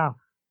with his staff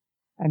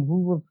and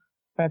who was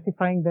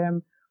pacifying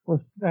them, was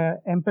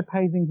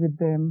empathizing with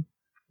them,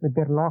 with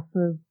their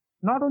losses.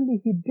 Not only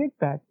he did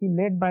that, he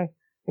led by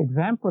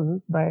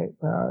example by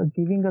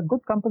giving a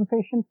good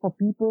compensation for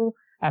people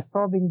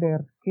absorbing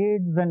their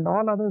kids and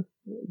all other,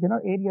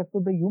 areas.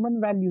 So the human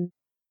value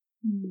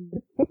Mm.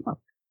 came up.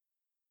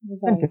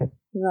 Right,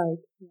 right.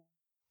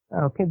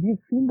 Okay, we've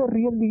seen the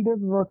real leaders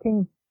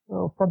working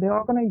for their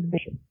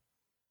organization,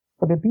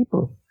 for the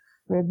people,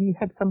 where we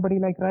had somebody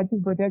like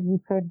Rajiv Bajaj who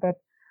said that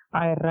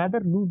I rather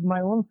lose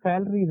my own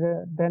salary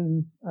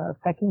than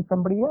sacking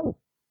somebody else.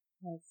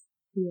 Yes,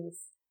 yes.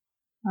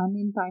 And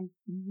in time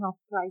of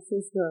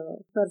crisis,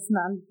 the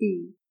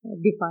personality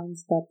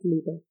defines that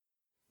leader.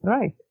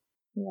 Right.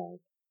 Right.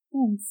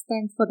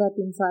 Thanks for that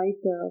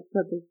insight,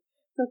 Pratik.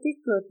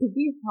 Pratik, to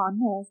be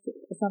honest,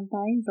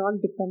 sometimes it all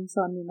depends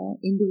on,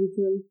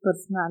 individual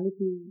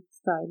personality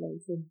style,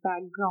 also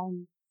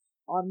background,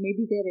 or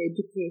maybe their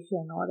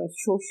education or a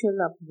social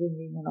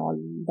upbringing and all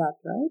that,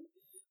 right?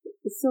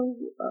 So,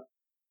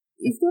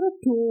 is there a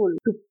tool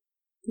to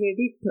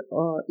predict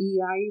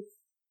EI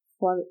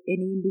for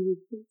any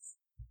individuals?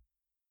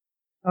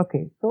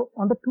 Okay, so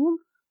on the tools,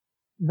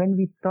 when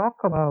we talk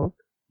about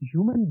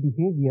human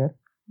behavior,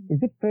 is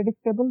it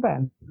predictable? The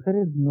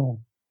answer is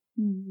no.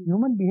 Mm-hmm.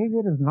 Human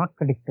behavior is not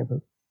predictable.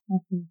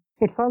 Okay.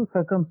 It's all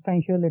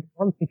circumstantial, it's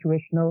all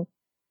situational,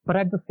 but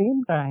at the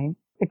same time,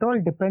 it all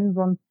depends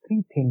on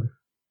three things.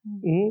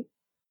 A,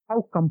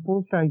 how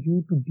composed are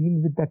you to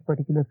deal with that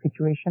particular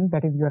situation?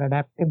 That is your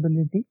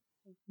adaptability,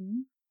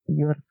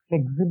 your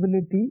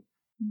flexibility.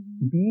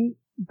 B,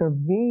 the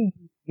way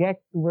you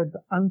react towards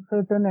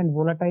uncertain and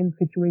volatile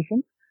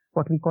situations,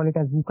 what we call it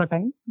as VUCA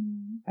time.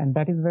 And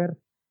that is where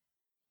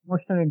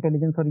emotional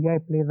intelligence or EI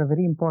plays a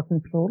very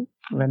important role.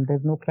 When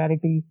there's no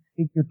clarity,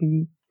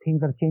 equity,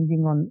 things are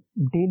changing on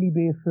daily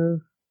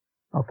basis.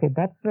 Okay,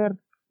 that's where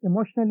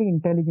emotionally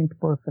intelligent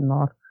person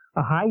or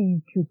a high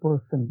EQ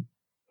person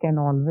can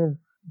always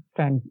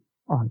stand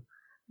on.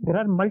 There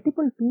are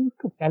multiple tools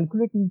to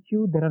calculate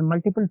EQ. There are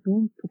multiple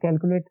tools to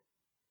calculate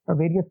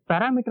various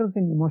parameters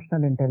in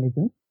emotional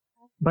intelligence.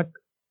 But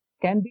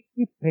can they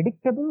be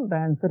predictable? The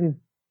answer is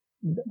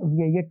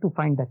we are yet to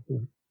find that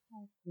tool.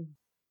 Okay.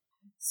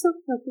 So,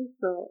 Pratik,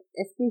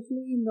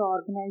 especially in the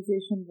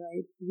organization,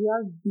 right, we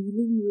are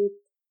dealing with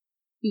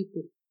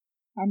people.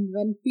 And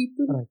when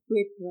people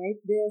quit, right,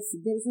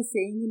 there's a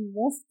saying in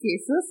most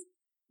cases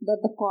that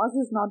the cause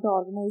is not the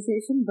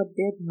organization, but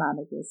their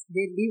managers.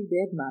 They leave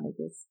their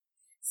managers.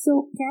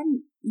 So,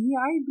 can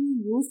EI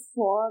be used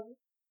for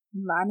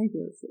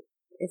managers,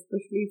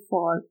 especially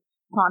for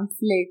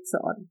conflicts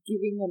or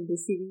giving and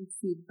receiving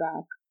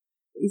feedback?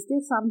 Is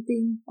there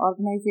something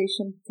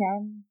organization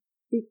can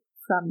pick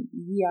from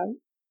EI?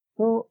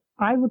 So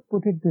I would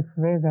put it this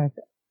way that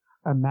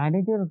a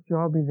manager's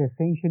job is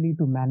essentially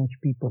to manage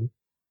people.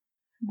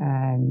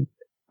 And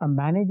a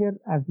manager,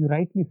 as you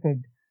rightly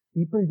said,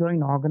 people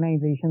join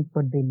organizations,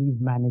 but they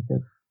leave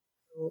managers.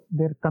 So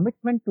their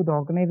commitment to the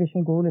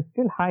organizational goal is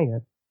still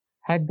higher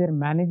had their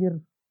manager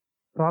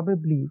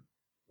probably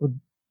would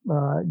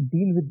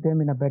deal with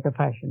them in a better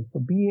fashion. So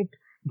be it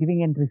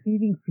giving and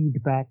receiving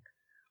feedback,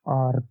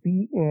 or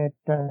be it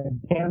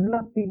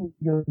developing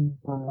your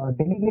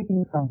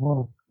delegating some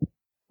work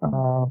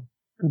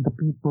to the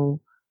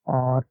people,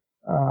 or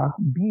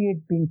be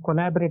it being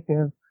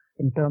collaborative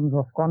in terms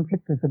of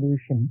conflict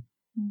resolution.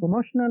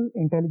 Emotional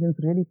intelligence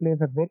really plays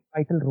a very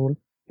vital role,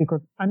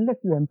 because unless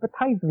you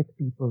empathize with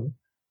people,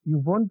 you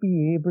won't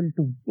be able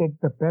to get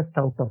the best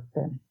out of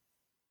them.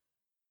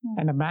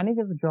 And a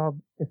manager's job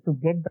is to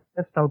get the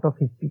best out of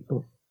his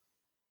people,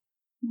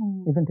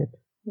 isn't it?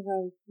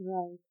 Right,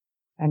 right.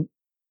 And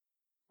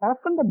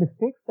often the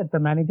mistakes that the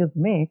managers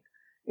make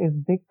is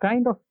they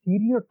kind of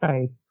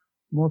stereotype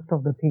most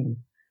of the things,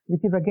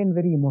 which is again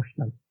very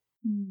emotional.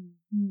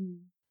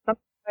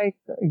 Like,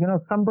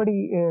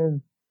 somebody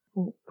is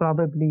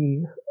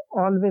probably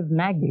always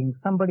nagging,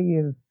 somebody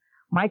is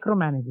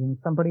micromanaging,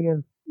 somebody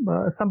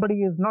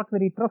is not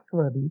very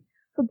trustworthy.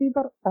 So these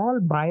are all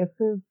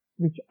biases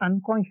which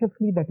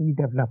unconsciously that we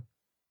develop.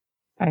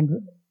 And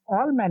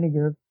all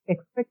managers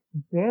expect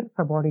their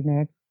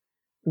subordinates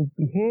to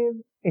behave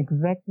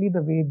exactly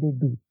the way they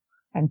do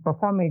and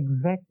perform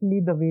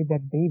exactly the way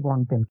that they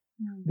want them.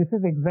 This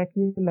is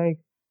exactly like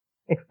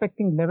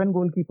expecting 11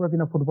 goalkeepers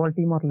in a football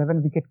team or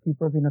 11 wicket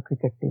keepers in a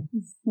cricket team.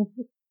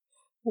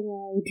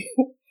 Right.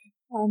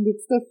 And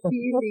it's the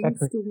feelings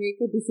to make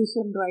a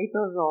decision right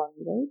or wrong,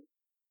 right?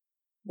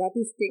 That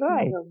is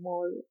taking a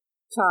more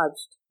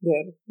charged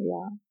there.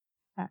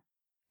 Yeah.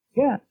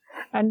 Yeah.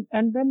 And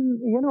then,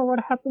 what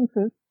happens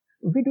is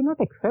we do not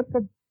accept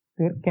that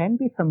there can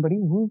be somebody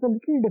who's a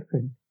little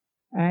different.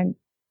 And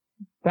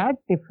that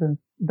difference,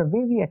 the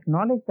way we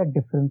acknowledge that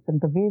difference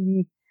and the way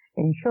we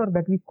ensure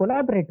that we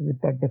collaborate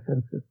with that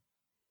differences,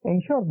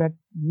 ensure that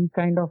we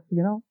kind of,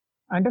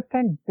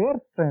 understand their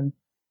strengths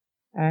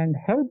and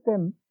help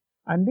them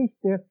unleash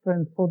their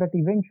strengths so that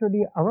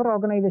eventually our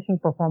organizational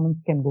performance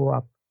can go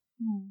up.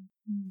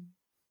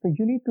 So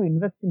you need to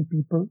invest in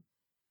people.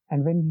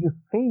 And when you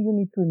say you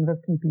need to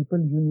invest in people,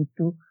 you need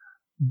to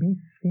be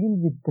seen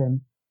with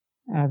them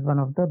as one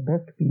of the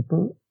best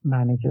people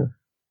managers.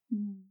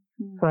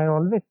 So I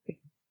always say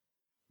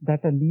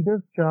that a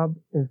leader's job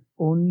is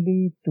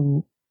only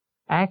to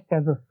act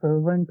as a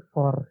servant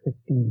for his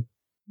team.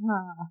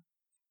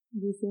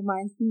 This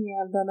reminds me,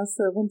 I've done a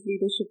servant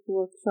leadership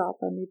workshop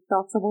and it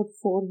talks about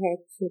 4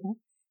 heads,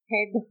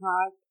 head,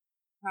 heart,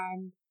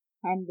 hand,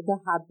 and the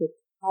habit.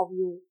 How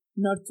you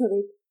nurture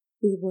it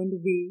is going to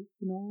be,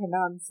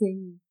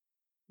 enhancing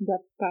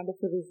that kind of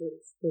a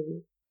results for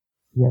you.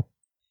 Yes.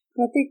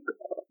 Pratik,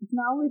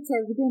 now it's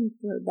evident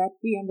that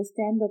we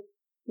understand that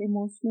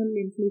emotional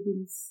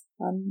intelligence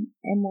and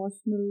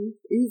emotional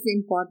is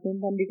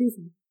important and it is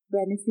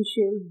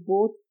beneficial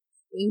both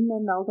in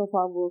and out of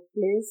our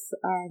workplace.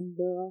 And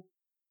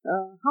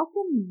how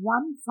can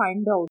one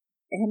find out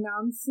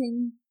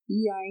enhancing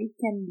EI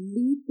can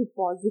lead to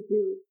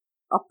positive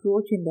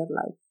approach in their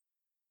life?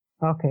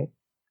 Okay.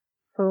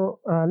 So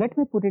let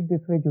me put it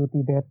this way,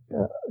 Jyoti, that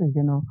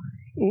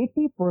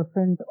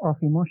 80% of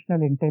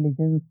emotional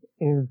intelligence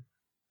is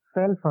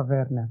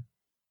self-awareness,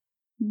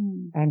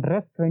 and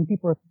rest 20%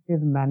 is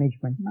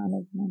management.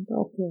 Management,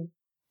 okay.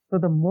 So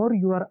the more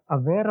you are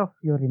aware of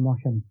your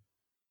emotions,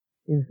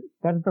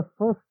 that's the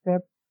first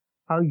step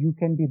how you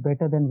can be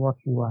better than what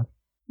you are.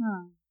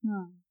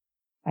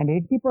 And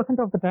 80%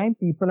 of the time,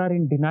 people are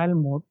in denial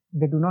mode.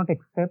 They do not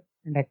accept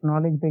and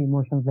acknowledge the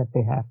emotions that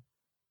they have.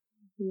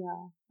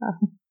 Yeah,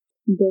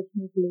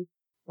 definitely.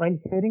 While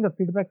sharing a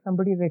feedback,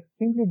 somebody is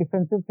extremely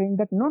defensive, saying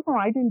that, no,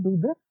 I didn't do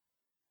this.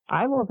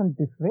 I wasn't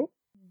this way,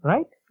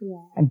 right?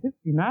 Yeah. And this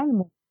denial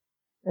mode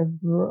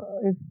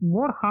is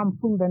more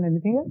harmful than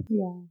anything else.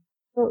 Yeah.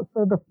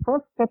 So the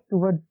first step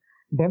towards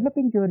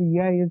developing your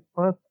EI is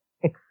first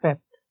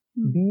accept,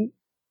 then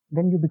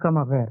you become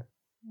aware.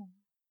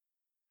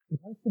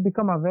 Once you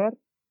become aware,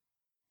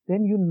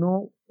 then you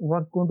know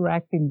what's going to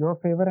act in your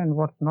favor and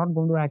what's not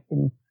going to act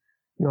in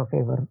your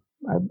favor.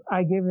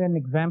 I gave an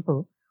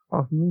example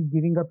of me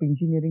giving up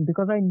engineering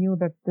because I knew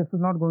that this is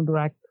not going to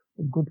act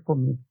good for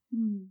me.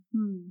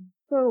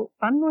 So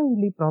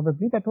unknowingly,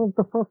 probably, that was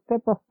the first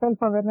step of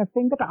self-awareness,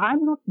 saying that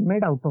I'm not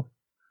made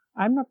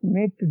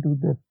to do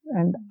this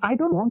and I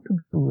don't want to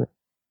do it.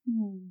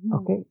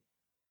 Okay.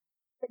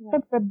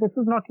 Accept that this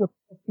is not your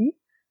cup of tea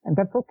and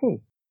that's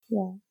okay.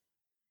 Yeah.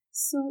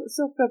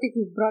 So Pratik,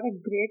 you brought a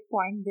great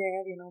point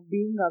there,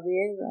 being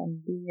aware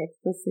and being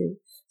expressive.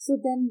 So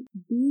then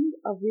being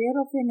aware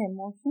of an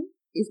emotion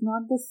is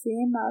not the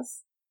same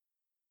as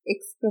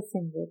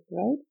expressing it,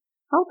 right?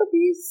 How to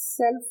be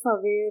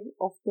self-aware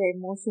of the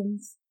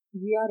emotions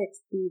we are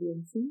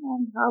experiencing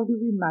and how do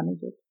we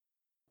manage it?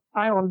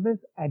 I always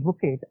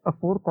advocate a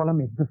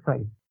 4-column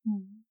exercise.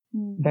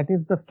 That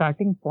is the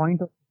starting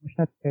point of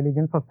emotional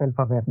intelligence or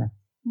self-awareness.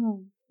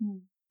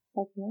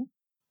 Okay.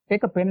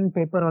 Take a pen and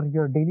paper or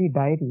your daily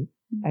diary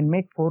and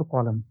make 4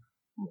 columns.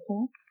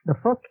 Okay. The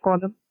first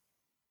column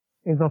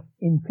is of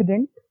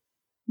incident.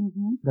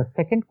 The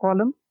second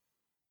column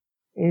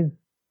is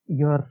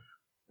your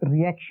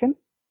reaction.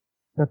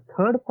 The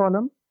third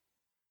column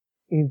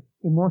is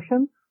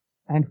emotions.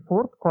 And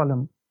fourth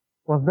column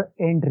was the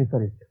end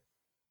result.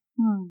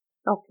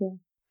 Okay.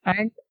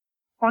 And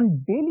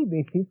on daily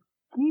basis,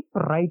 keep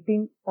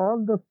writing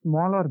all the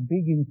small or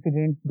big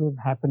incidents those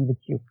happen with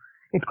you.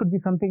 It could be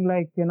something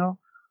like,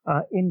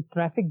 in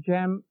traffic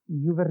jam,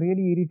 you were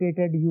really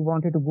irritated. You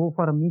wanted to go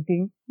for a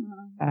meeting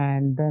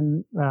and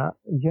then,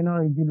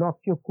 you lost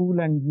your cool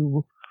and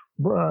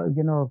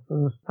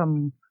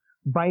some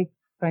bike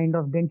kind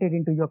of dented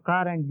into your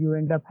car and you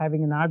end up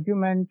having an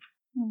argument.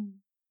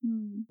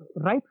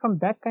 Right from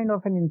that kind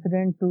of an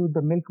incident to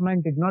the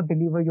milkman did not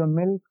deliver your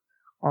milk,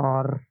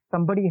 or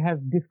somebody has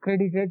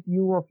discredited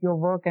you of your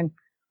work and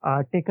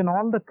taken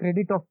all the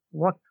credit of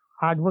what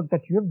hard work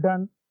that you have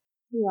done.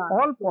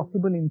 All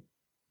possible incidents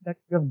that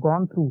you have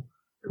gone through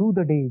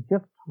the day,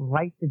 just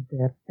write it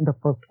there in the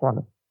first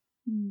column.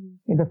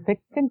 In the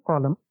second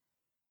column,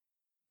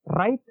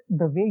 write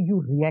the way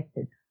you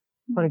reacted.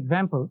 For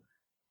example,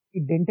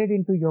 it dented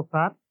into your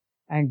car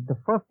and the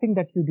first thing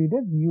that you did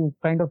is you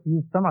kind of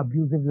used some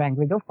abusive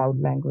language or foul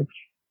language.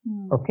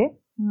 Okay?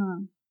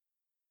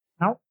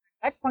 Now,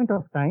 at that point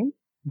of time,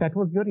 that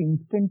was your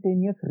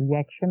instantaneous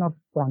reaction or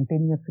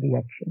spontaneous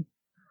reaction.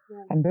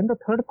 And then the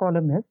third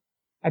column is,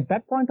 at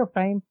that point of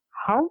time,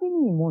 how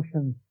many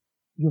emotions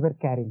you were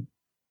carrying.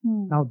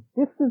 Now,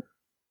 this is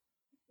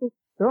the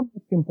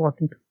most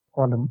important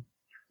column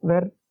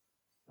where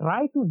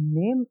try to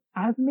name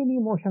as many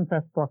emotions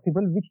as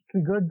possible which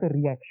triggered the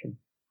reaction.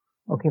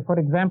 Okay, for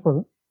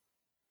example,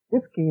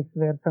 this case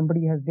where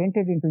somebody has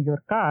dented into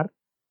your car,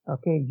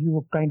 okay,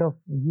 you kind of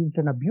used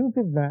an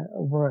abusive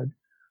word.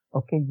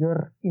 Okay,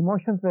 your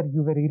emotions were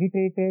you were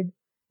irritated,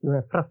 you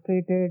were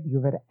frustrated, you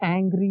were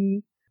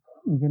angry,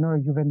 you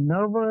were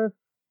nervous.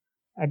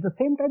 At the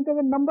same time, there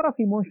were a number of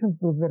emotions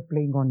those were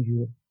playing on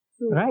you,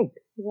 right?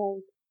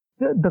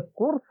 The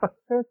core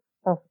success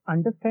of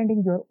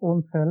understanding your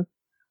own self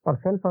or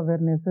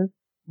self-awareness is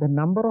the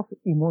number of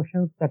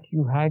emotions that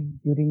you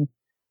had during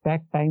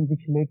that time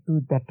which led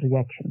to that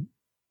reaction.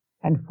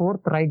 And fourth,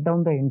 write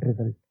down the end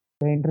result.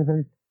 The end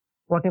result,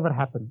 whatever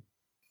happened.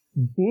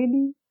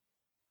 Daily,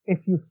 if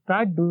you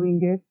start doing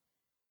it,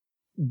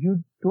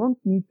 you don't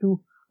need to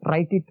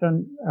write it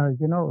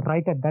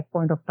right at that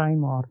point of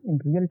time or in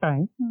real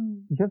time.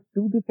 Just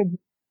do this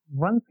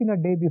once in a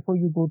day before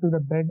you go to the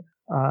bed,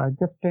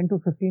 just 10 to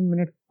 15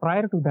 minutes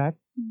prior to that,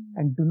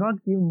 and do not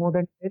give more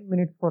than 10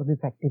 minutes for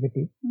this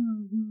activity.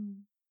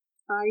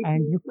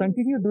 And you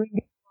continue doing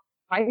it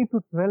for 5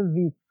 to 12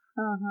 weeks.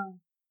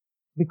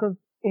 Because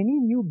any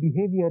new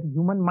behavior,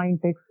 human mind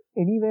takes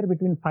anywhere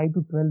between 5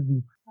 to 12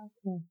 weeks.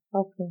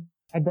 Okay.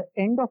 At the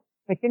end of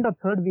second or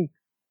third week,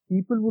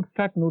 people would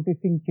start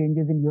noticing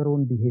changes in your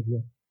own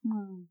behavior.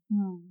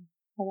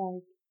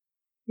 Right.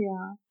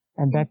 Yeah.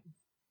 And that's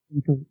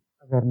into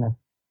awareness.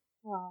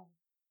 Wow.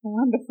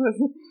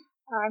 Wonderful.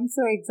 I'm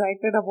so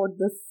excited about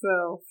this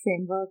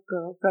framework,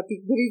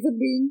 Pratik. The reason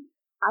being,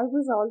 I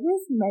was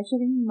always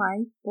measuring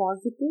my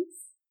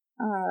positives,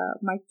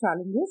 my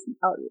challenges,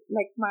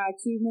 like my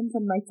achievements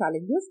and my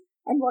challenges,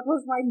 and what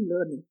was my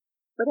learning.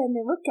 But I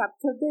never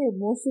captured the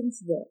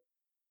emotions there.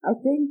 I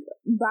think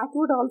that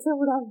would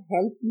have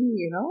helped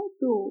me,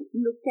 to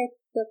look at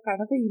the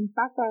kind of the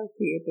impact I've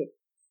created,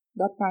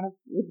 that kind of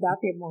with that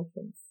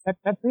emotions.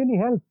 That really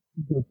helps,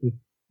 Jyoti.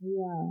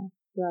 Yeah,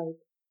 right.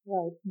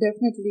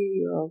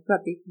 Definitely,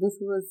 Pratik. This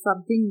was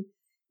something.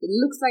 It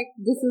looks like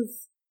this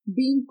is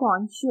being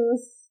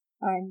conscious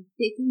and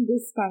taking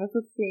this kind of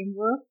a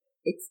framework,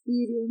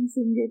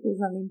 experiencing it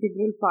is an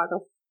integral part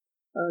of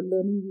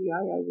learning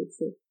EI, I would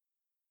say.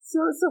 So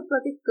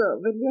Pratik,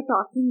 when we are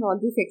talking all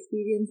this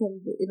experience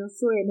and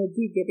so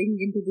energy getting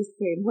into this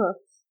framework,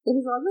 there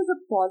is always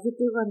a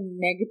positive and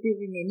negative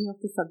in any of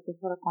the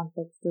subject or a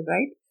context,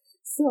 right?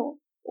 So,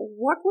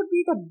 what would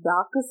be the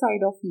darker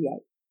side of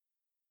EI?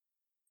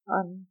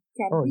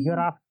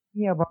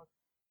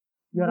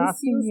 You're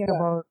asking me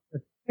about the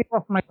tip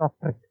of my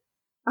doctorate.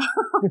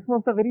 This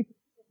was the very tip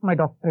of my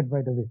doctorate,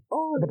 by the way.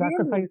 Oh, the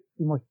darker side of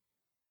emotion.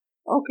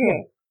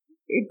 Okay,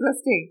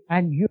 interesting.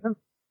 And you have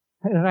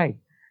right.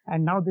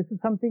 And now this is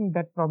something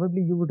that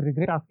probably you would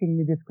regret asking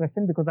me this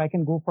question, because I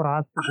can go for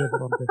hours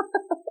together on this.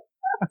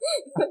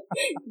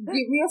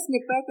 Give me a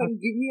snippet and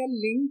give me a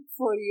link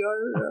for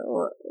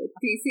your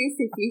thesis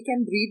if we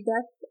can read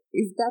that.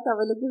 Is that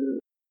available?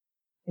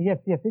 Yes,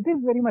 it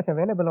is very much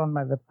available on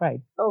my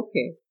website.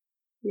 Okay.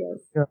 Yes.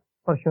 Sure,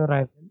 for sure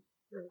I will.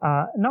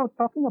 Now,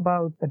 talking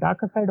about the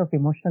darker side of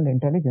emotional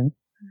intelligence,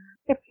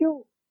 if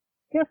you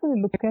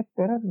carefully look at,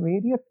 there are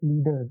various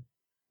leaders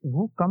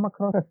who come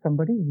across as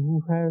somebody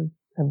who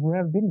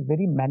have been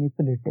very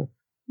manipulative.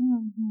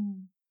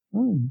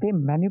 They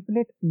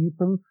manipulate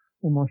people's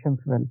emotions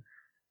well.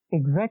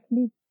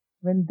 Exactly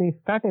when they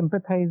start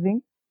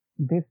empathizing,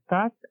 they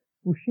start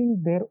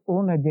pushing their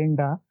own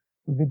agenda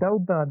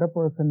without the other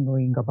person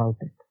knowing about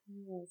it.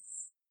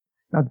 Yes.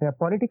 Now, there are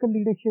political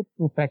leadership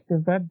who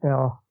practice that. There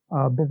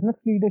are business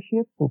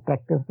leadership who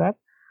practice that.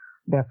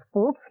 There are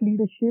sports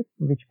leadership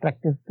which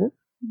practice this.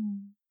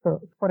 So,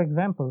 for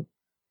example,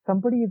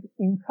 somebody is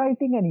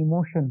inciting an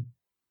emotion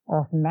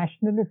of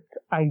nationalist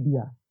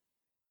idea,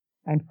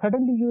 and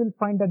suddenly you will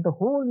find that the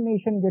whole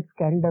nation gets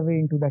carried away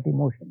into that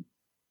emotion.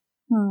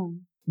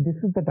 This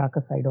is the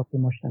darker side of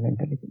emotional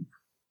intelligence.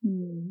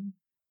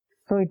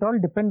 So it all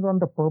depends on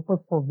the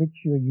purpose for which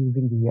you are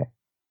using EI.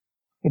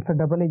 It's a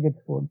double-edged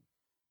sword.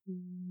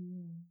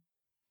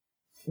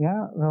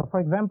 Yeah. For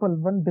example,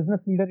 one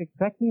business leader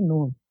exactly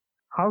knows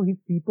how his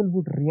people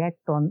would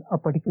react on a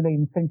particular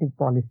incentive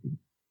policy.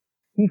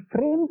 He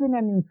frames in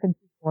an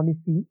incentive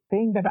policy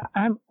saying that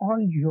I'm all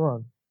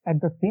yours.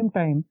 At the same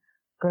time,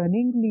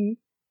 cunningly,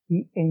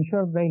 he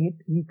ensures that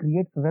he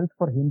creates wealth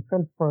for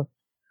himself first,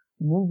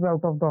 moves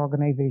out of the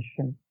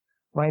organization,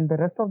 while the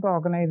rest of the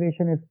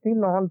organization is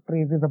still all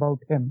praises about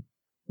him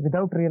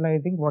without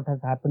realizing what has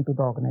happened to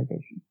the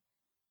organization.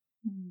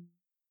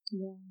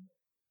 Yeah.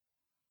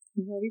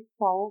 Very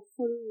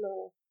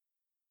powerful.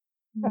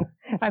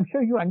 I'm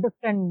sure you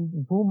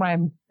understand whom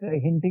I'm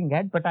hinting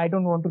at, but I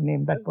don't want to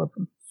name that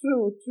person.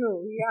 True.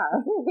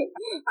 Yeah.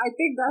 I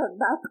think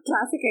that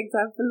classic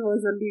example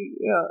was only,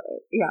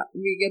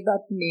 we get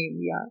that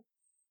name. Yeah.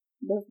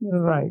 Definitely.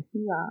 Right.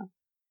 Yeah.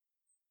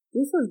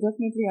 This was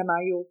definitely an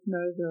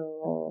eye-opener,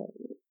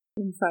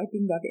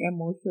 inciting that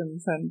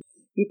emotions, and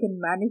you can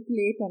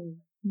manipulate and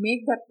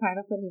make that kind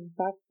of an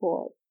impact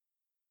for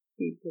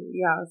people.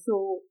 Yeah.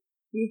 So,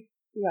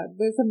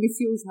 there's a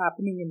misuse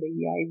happening in the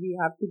EI. We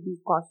have to be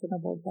cautious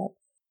about that.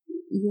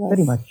 Yes.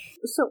 Very much.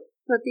 So,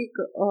 Pratik,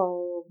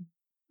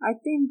 I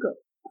think,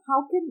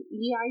 how can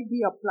EI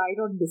be applied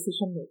on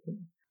decision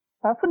making?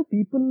 Often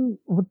people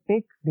would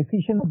take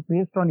decisions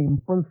based on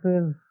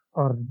impulses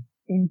or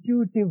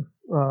intuitive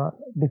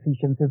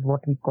decisions, is what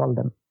we call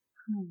them,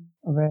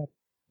 where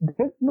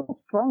there's no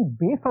strong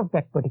base of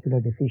that particular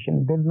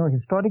decision. There's no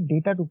historic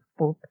data to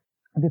support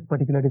this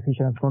particular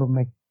decision is going to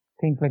make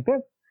things like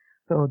this.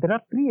 So there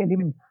are three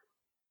elements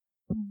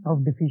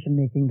of decision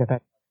making that I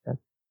have.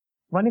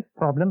 One is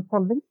problem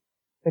solving.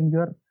 When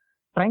you're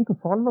trying to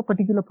solve a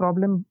particular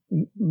problem,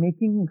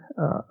 making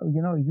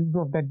use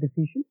of that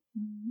decision.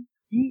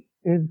 E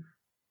is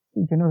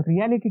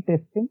reality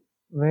testing,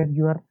 where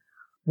you are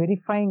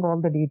verifying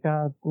all the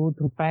data, go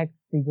through facts,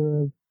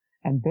 figures,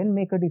 and then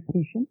make a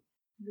decision.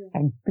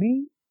 And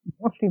 3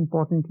 most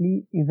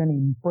importantly, is an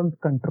impulse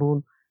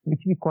control,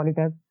 which we call it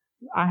as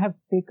I have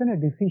taken a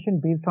decision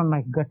based on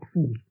my gut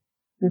feel.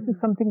 This is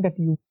something that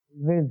you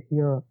always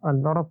hear a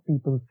lot of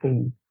people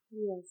saying.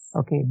 Yes.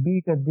 Okay,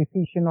 be it a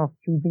decision of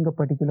choosing a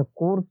particular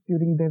course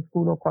during their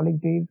school or college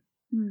days,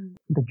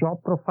 the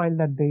job profile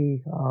that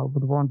they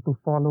would want to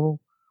follow,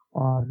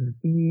 or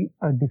be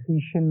a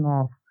decision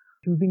of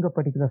choosing a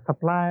particular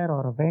supplier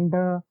or a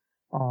vendor,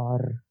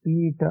 or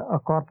be it a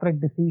corporate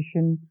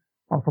decision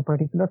of a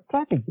particular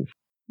strategy,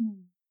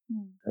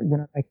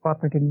 like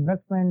corporate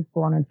investment,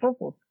 so on and so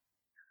forth.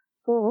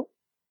 So,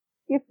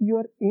 if you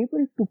are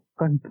able to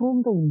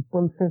control the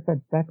impulses at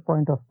that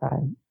point of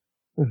time,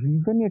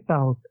 reason it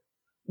out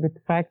with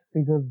facts,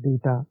 figures,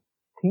 data,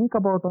 think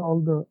about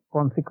all the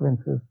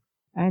consequences,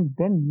 and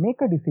then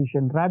make a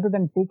decision rather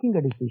than taking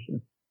a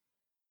decision.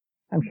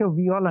 I'm sure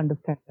we all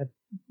understand that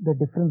the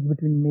difference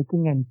between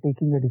making and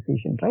taking a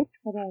decision, right?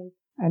 Right.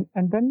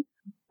 And then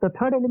the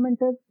third element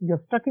is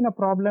you're stuck in a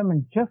problem,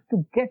 and just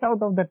to get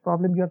out of that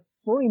problem, you're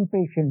so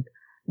impatient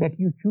that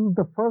you choose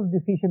the first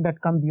decision that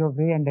comes your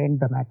way and end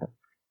the matter.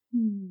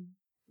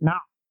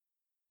 Now,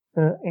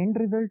 the end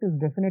result is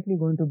definitely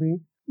going to be,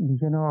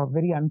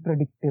 very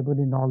unpredictable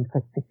in all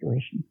such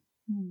situations.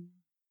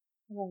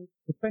 Right.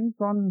 Depends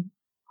on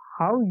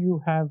how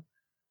you have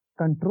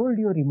controlled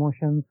your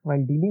emotions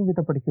while dealing with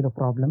a particular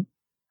problem,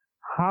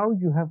 how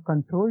you have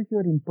controlled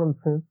your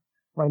impulses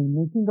while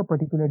making a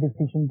particular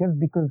decision just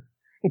because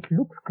it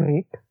looks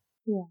great.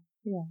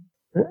 Yeah.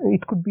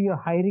 It could be a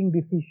hiring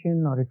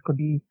decision, or it could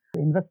be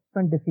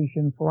investment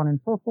decision, so on and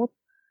so forth.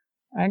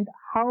 And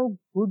how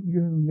good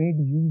you have made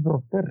use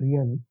of the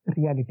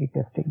reality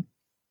testing.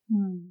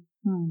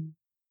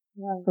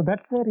 Right. So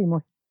that's where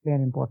emotions play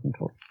an important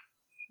role.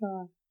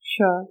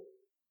 Sure.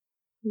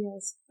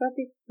 Yes.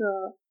 Pratik,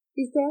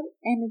 is there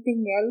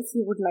anything else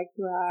you would like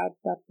to add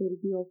that will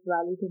be of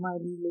value to my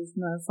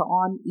listeners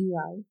on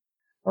EI?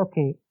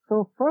 Okay.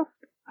 So first,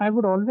 I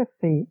would always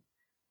say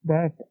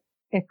that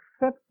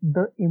accept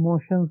the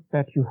emotions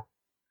that you have.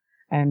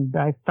 And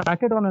I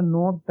started on a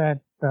note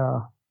that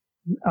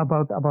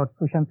about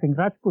Sushant Singh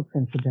Rajput's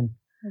incident.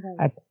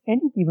 Right. At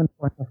any given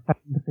point of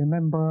time,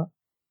 remember,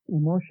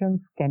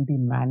 emotions can be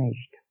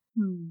managed.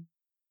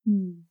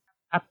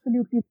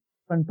 Absolutely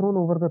control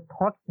over the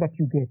thoughts that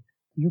you get.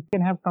 You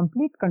can have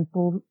complete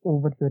control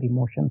over your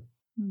emotions.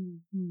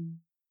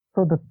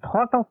 So the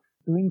thought of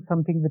doing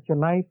something with your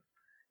life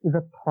is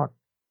a thought.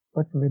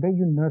 But whether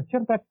you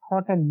nurture that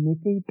thought and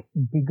make it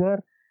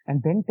bigger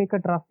and then take a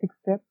drastic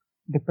step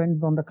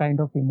depends on the kind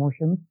of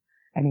emotions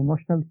and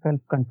emotional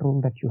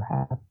self-control that you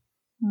have.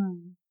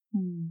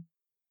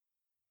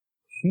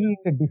 Be it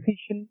a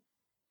decision,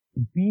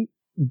 be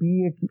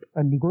it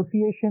a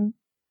negotiation,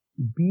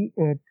 be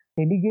it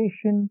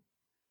delegation,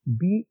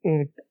 be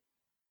it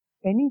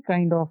any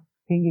kind of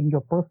thing in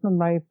your personal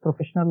life,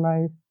 professional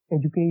life,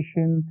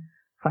 education,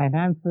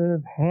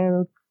 finances,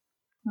 health,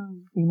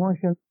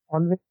 emotions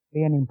always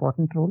play an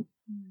important role.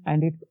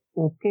 And it's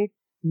okay to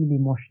feel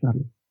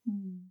emotional.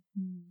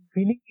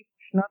 Feeling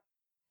emotional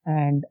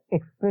and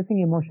expressing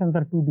emotions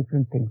are two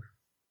different things.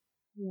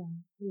 Yeah.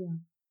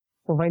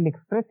 So while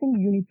expressing,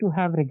 you need to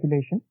have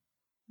regulation.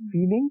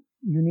 Feeling,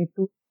 you need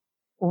to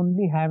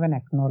only have an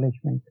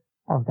acknowledgement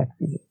of that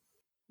feeling.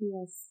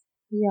 Yes.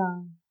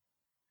 Yeah.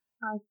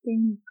 I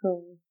think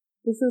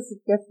this is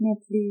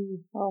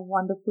definitely a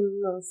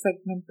wonderful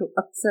segment to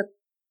accept,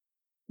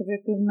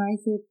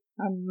 recognize it,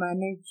 and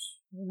manage,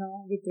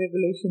 with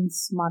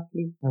regulations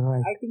smartly.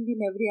 Right. I think in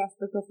every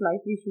aspect of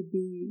life we should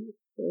be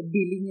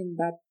dealing in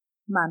that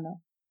manner.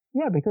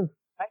 Yeah, because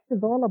life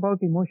is all about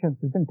emotions,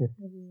 isn't it?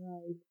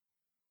 Right.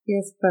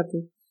 Yes,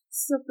 Pratik.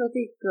 So,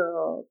 Pratik,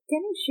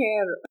 can you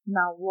share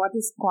now what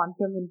is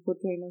Quantum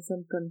Infotrainers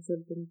and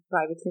Consulting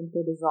Private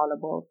Limited is all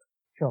about?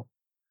 Sure.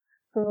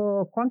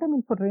 So, Quantum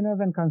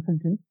Infotrainers and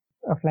Consultants,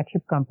 a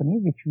flagship company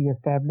which we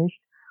established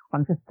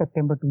on 5th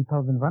September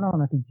 2001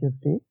 on a Teacher's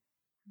Day.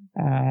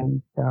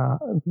 And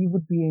we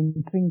would be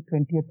entering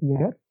 20th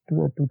year,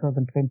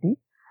 2020.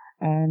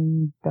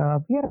 And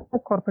we are a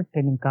corporate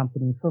training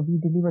company. So, we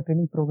deliver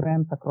training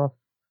programs across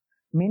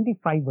mainly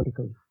 5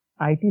 verticals: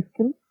 IT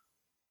skills,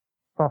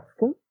 soft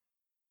skills,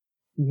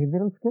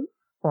 behavioral skills,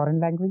 foreign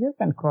languages,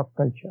 and cross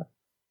culture.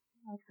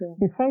 Okay.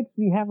 Besides,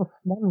 we have a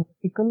small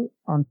vertical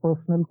on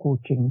personal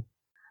coaching.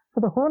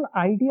 So the whole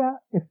idea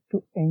is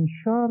to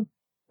ensure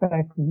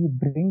that we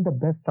bring the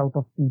best out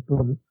of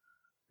people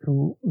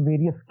through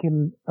various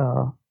skill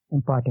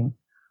imparting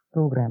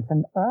programs.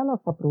 And all of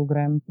our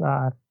programs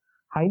are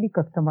highly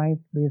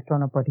customized based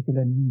on a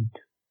particular need.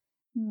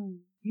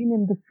 Been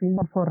in this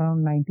field for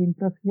around 19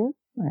 plus years,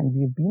 and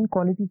we've been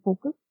quality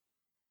focused.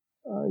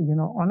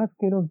 On a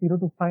scale of 0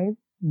 to 5,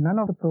 none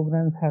of the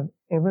programs have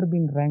ever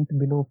been ranked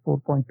below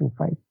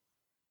 4.25.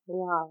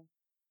 Wow,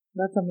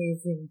 that's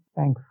amazing.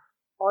 Thanks.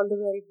 All the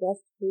very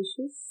best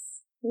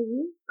wishes for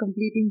you,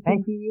 completing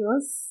 20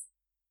 years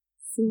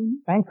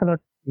soon. Thanks a lot.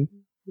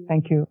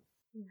 Thank you.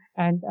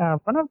 And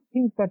one of the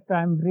things that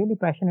I'm really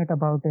passionate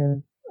about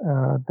is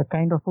the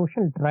kind of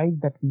social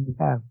drive that we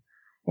have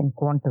in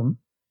Quantum,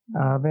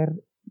 where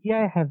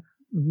EI has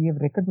we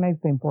have recognized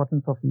the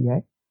importance of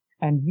EI,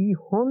 and we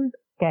hold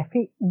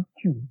Cafe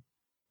EQ.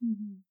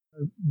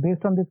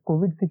 Based on this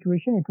COVID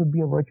situation, it would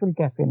be a virtual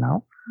cafe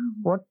now.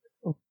 What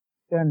we've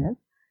done is,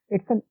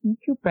 it's an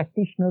EQ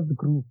practitioners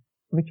group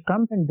which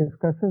comes and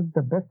discusses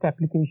the best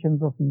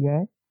applications of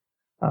EI,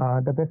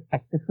 the best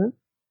practices.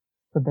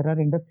 So there are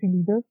industry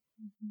leaders.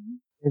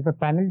 There's a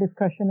panel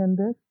discussion in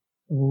this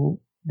who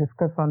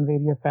discuss on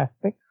various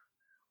aspects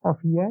of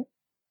EI.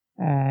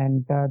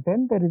 And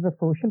then there is a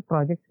social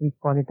project, we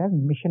call it as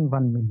Mission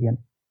 1 Million.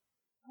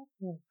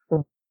 Okay.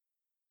 So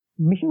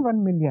Mission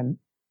 1 Million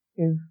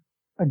is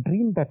a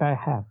dream that I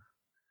have.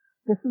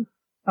 This is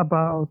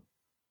about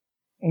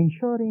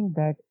ensuring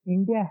that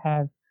India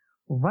has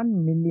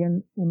 1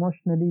 million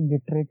emotionally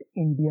literate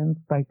Indians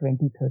by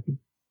 2030.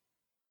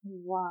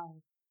 Wow.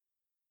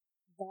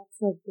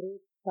 That's a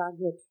great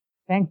target.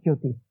 Thank you,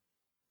 Jyoti.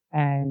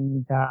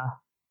 And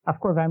of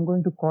course, I'm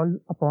going to call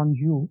upon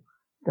you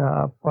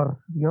for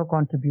your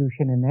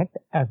contribution in it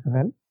as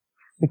well,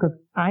 because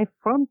I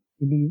firmly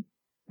believe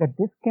that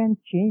this can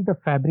change the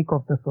fabric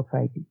of the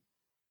society.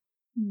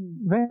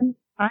 When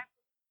I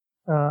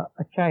was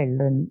a child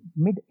in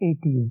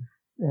mid-80s,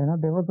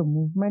 there was a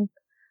movement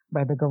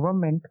by the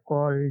government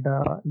called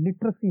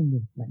literacy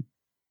movement.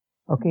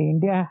 Okay,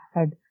 India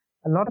had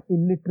a lot of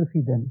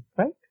illiteracy then,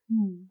 right?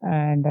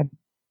 And at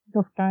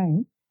that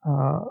time,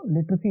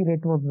 literacy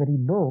rate was very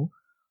low.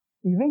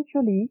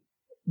 Eventually,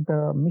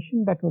 the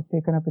mission that was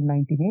taken up in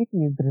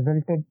 1980s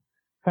resulted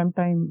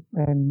sometime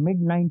in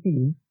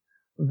mid-90s,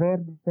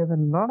 where there was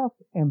a lot of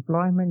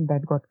employment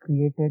that got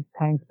created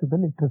thanks to the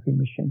literacy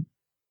mission.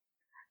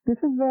 This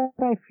is where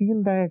I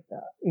feel that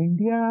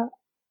India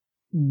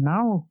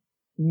now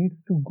needs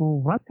to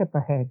go one step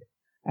ahead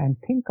and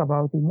think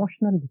about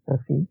emotional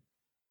literacy,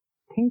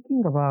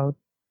 thinking about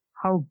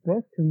how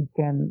best we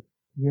can,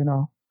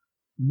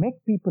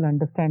 make people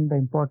understand the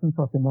importance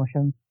of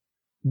emotions,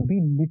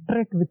 be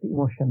literate with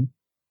emotions,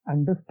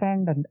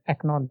 understand and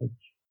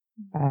acknowledge,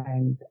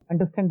 and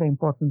understand the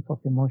importance of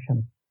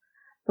emotions.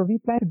 So we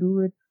plan to do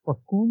it for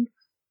schools,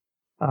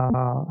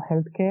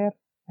 healthcare,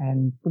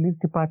 and police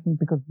department,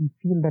 because we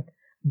feel that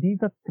these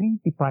are three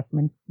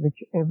departments which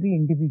every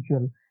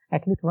individual,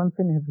 at least once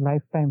in his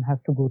lifetime, has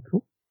to go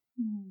through.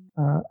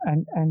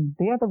 And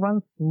they are the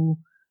ones who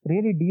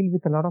really deal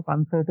with a lot of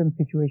uncertain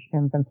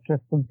situations and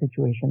stressful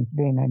situations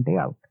day in and day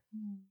out.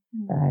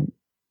 And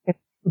it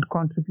would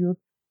contribute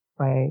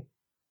by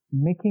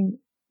making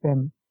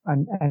them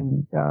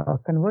and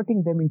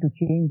converting them into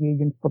change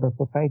agents for the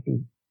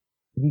society.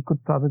 We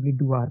could probably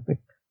do our bit,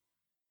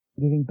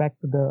 giving back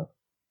to the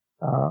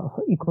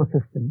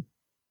ecosystem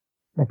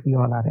that we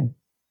all are in.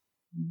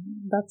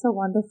 That's a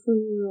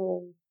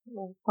wonderful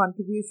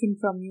contribution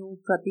from you,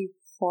 Pratik,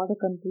 for the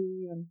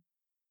country and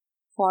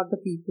for the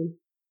people.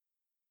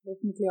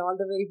 Definitely all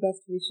the very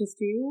best wishes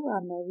to you,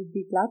 and I would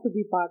be glad to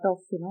be part of,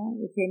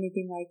 if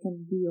anything, I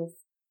can be of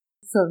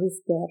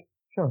service there.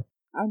 Sure.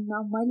 And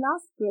now my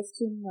last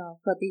question,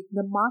 Pratik,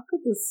 the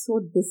market is so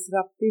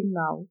disruptive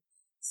now.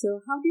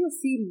 So how do you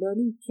see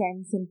learning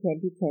trends in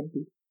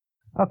 2020?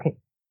 Okay.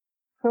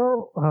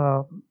 So,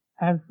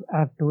 as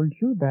I've told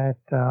you that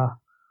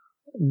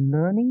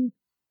learning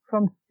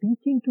from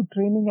teaching to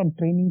training and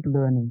training to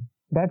learning,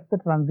 that's the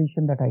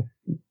transition that I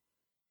see,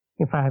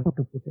 if I have to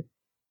put it.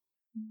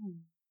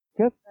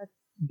 Just that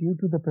due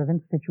to the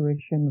present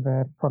situation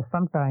where for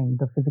some time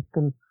the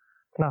physical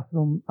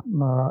classroom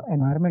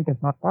environment is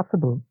not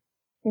possible,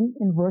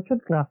 in virtual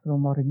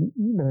classroom or in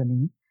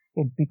e-learning,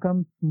 it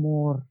becomes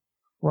more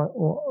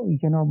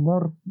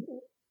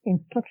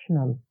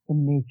instructional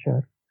in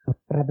nature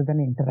rather than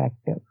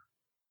interactive.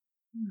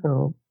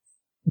 So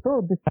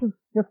this is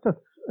just a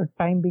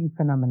time being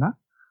phenomena.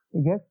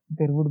 Yes,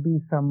 there would be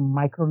some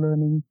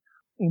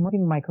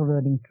emerging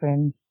micro-learning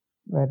trends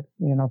where,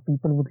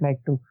 people would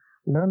like to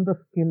learn the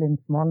skill in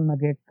small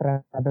nuggets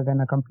rather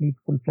than a complete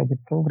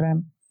full-fledged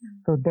program.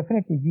 So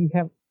definitely we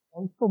have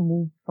also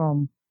moved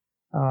from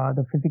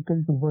the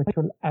physical to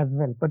virtual as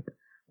well. But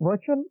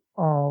virtual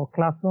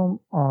classroom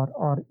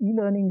or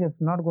e-learning is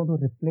not going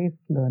to replace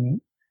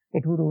learning.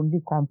 It would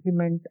only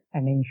complement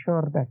and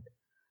ensure that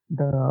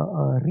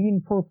the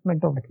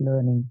reinforcement of that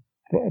learning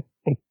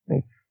takes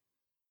place.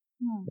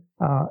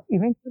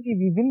 Eventually,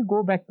 we will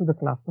go back to the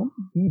classroom.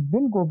 We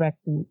will go back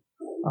to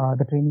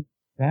the training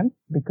programs,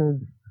 because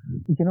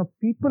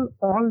people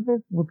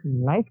always would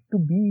like to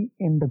be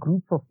in the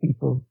groups of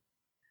people,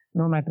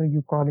 no matter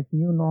you call it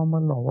new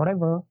normal or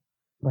whatever.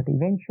 But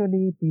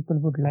eventually, people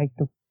would like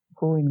to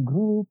go in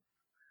groups,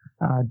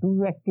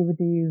 do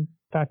activities,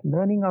 start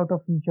learning out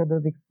of each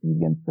other's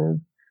experiences,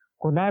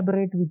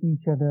 collaborate with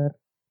each other,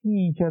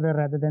 see each other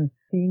rather than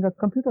seeing a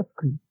computer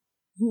screen.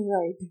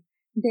 Right.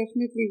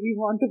 Definitely, we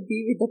want to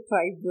be with the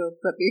tribe,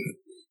 Pratik.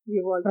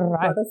 We've already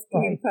got a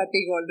screen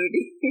fatigue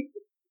already.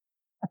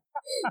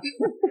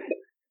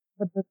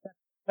 But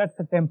that's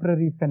a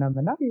temporary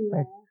phenomena. Yeah.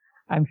 Right?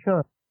 I'm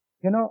sure.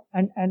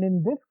 And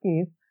in this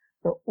case,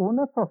 the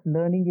onus of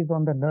learning is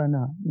on the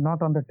learner,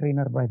 not on the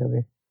trainer, by the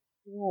way.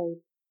 Right.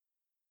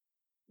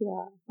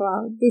 Yeah,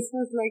 wow. This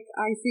was like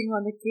icing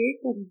on the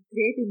cake and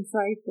great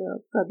insight,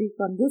 Pratik,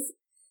 on this.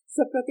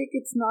 So, Pratik,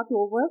 it's not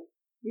over.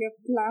 We have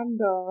planned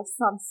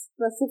some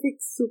specific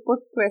super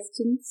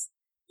questions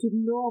to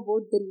know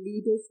about the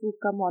leaders who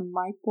come on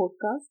my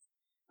podcast.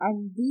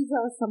 And these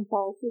are some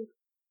powerful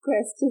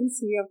questions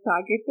we have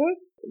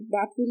targeted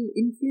that will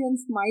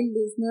influence my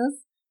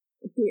listeners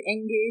to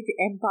engage,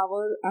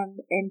 empower, and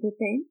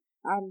entertain.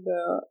 And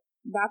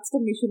that's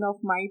the mission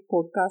of my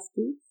podcast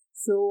too.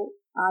 So,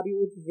 are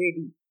you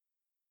ready?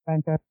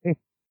 Fantastic.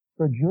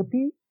 So,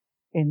 Jyoti,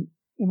 in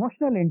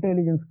Emotional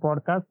Intelligence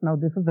podcast, now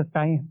this is the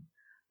time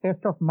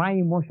test of my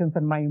emotions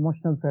and my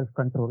emotional self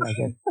control, I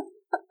guess.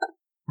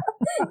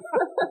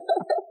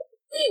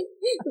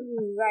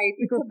 Right,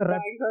 it's Because a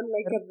background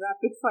like a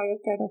rapid fire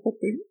kind of a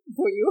thing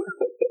for you.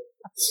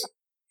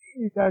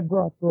 yeah,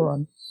 go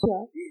on.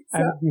 Sure. I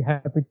So, will be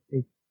happy to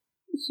take.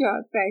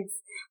 sure, thanks.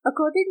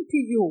 According to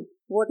you,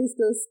 what is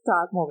the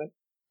star moment?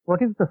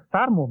 What is the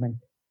star moment?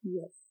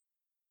 Yes.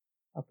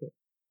 Okay.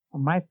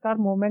 My star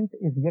moment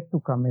is yet to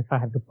come, if I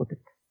have to put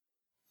it.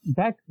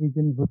 That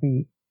vision would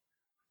be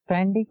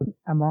standing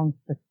amongst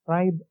the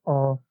tribe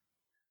of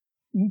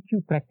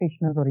EQ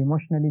practitioners or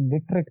emotionally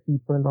literate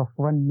people of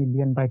 1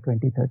 million by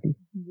 2030.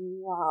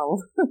 Wow.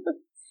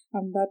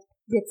 And that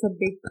gets a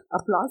big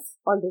applause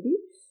already.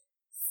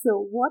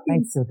 So, what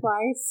Thanks, Jyoti.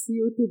 inspires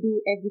you to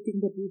do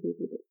everything that you do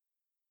today?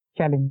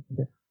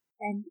 Challenges.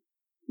 And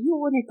you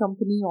own a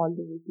company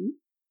already.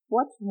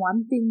 What's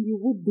one thing you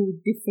would do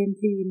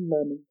differently in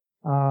learning?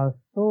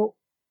 So,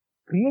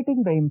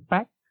 creating the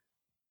impact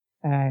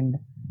and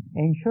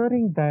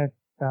ensuring that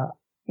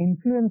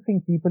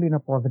influencing people in a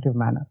positive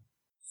manner.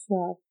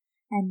 Sure.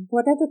 And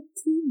what are the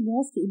three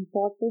most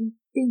important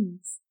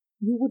things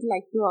you would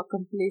like to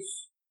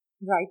accomplish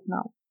right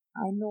now?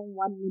 I know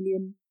 1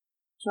 million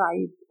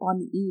tribe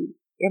on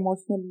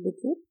emotional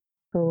literate.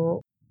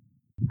 So,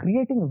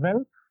 creating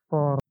wealth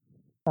for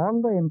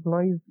all the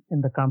employees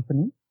in the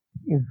company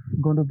is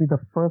going to be the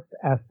first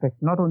aspect,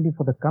 not only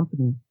for the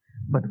company,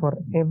 but for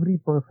every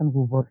person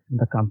who works in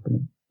the company.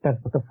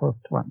 That's the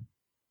first one.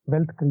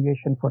 Wealth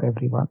creation for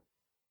everyone.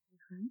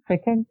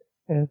 Second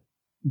is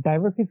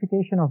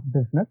diversification of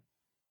business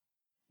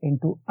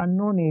into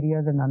unknown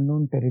areas and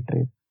unknown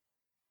territories.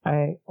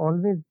 I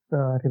always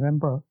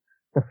remember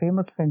the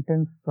famous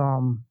sentence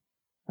from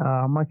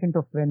Merchant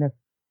of Venice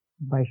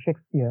by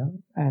Shakespeare,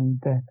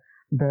 and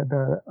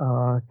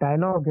the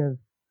dialogue is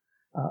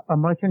a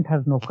merchant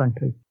has no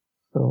country.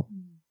 So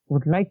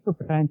would like to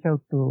branch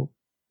out to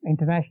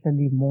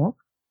internationally more.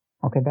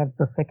 Okay, that's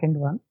the second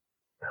one.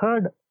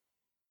 Third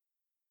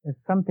is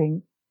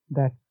something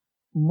that's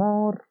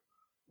more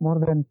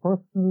than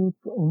personal,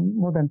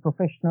 more than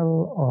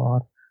professional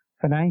or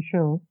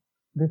financial.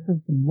 This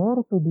is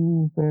more to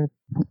do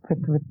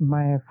with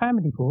my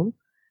family goal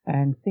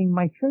and seeing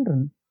my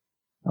children,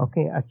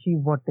 okay, achieve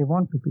what they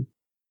want to be.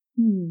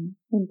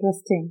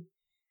 Interesting.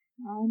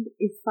 And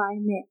if I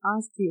may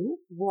ask you,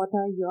 what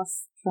are your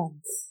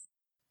strengths?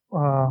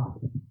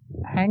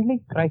 Handling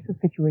crisis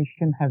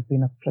situation has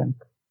been a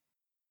strength.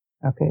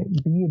 Okay,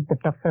 be it the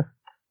toughest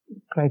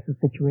crisis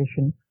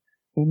situation,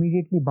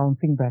 immediately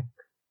bouncing back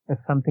is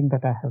something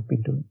that I have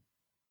been doing.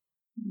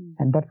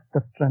 And that's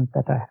the strength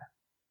that I have.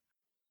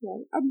 Yeah.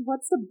 And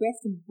what's the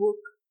best book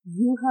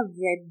you have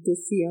read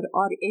this year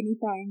or any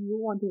time you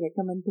want to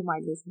recommend to my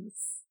listeners?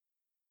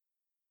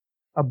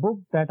 A book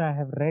that I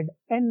have read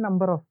n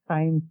number of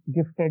times,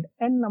 gifted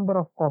n number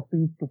of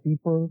copies to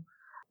people,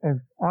 is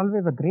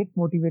always a great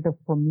motivator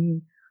for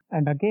me.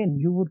 And again,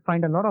 you would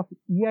find a lot of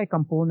EI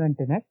component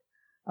in it.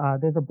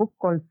 There's a book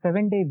called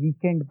 7-Day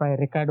Weekend by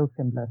Ricardo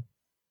Simler.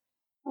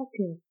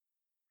 Okay.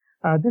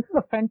 This is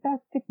a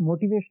fantastic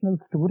motivational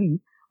story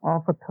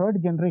of a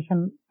third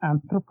generation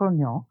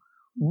entrepreneur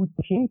who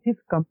changed his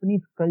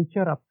company's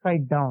culture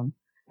upside down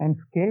and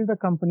scaled the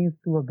companies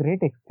to a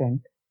great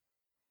extent.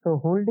 So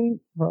holding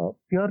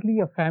purely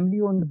a family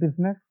owned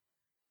business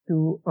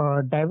to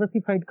a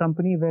diversified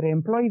company where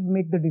employees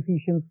make the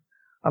decisions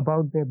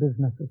about their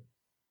businesses.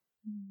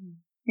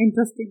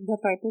 Interesting. The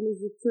title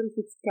is itself,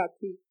 it's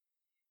catchy.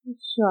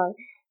 Sure.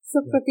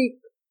 So, Pratik,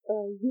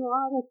 you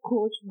are a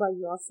coach by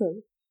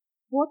yourself.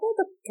 What are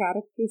the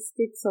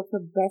characteristics of a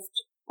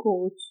best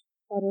coach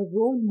or a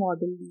role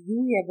model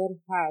you ever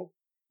had,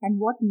 and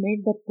what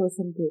made that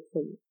person great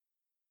for you?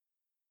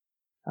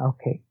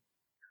 Okay.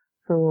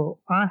 So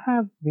I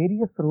have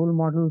various role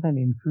models and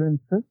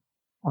influences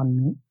on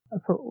me.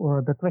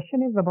 So the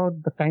question is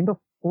about the kind of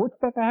coach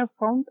that I have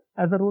found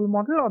as a role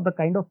model or the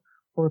kind of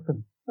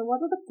person? So,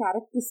 what are the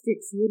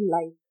characteristics you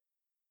like?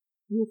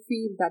 You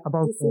feel that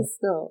About this is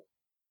the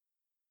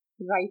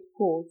right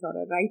coach or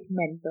a right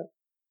mentor?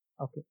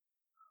 Okay.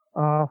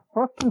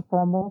 First and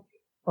foremost,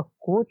 a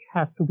coach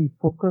has to be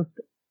focused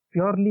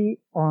purely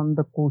on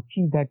the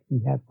coachee that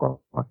he has got.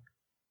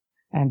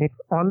 And it's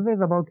always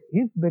about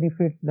his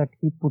benefits that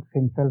he puts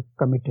himself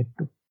committed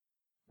to.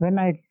 When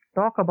I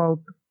talk about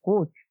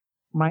coach,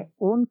 my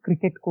own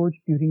cricket coach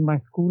during my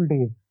school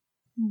days,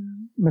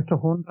 Mr.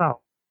 Hon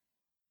Rao,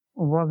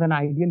 was an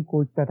ideal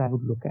coach that I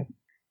would look at.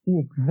 He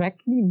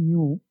exactly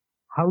knew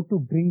how to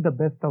bring the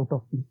best out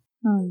of me.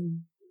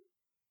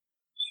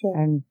 Sure.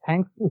 And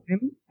thanks to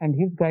him and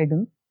his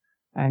guidance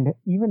and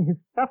even his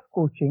tough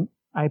coaching,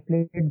 I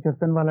played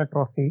Jatanwala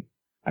Trophy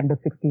under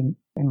 16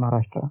 in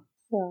Maharashtra.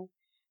 Sure.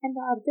 And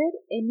are there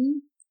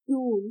any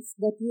tools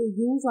that you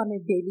use on a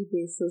daily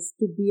basis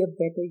to be a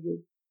better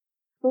you?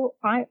 So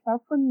I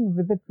often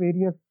visit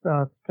various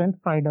strength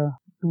finder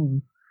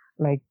tools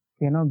like,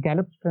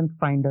 Gallup Strength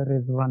Finder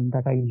is one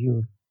that I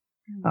use.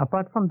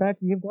 Apart from that,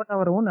 we've got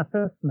our own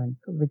assessment,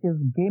 which is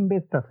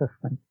game-based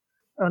assessment.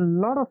 A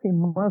lot of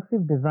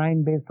immersive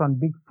design based on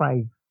Big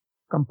Five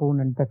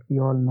component that we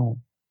all know.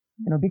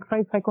 Big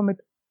Five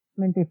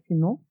psychometriment, if you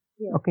know.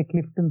 Yeah. Okay,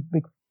 Clifton's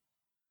Big.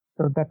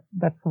 So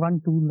that's one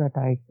tool that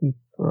I keep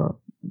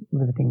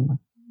visiting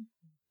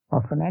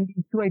often. And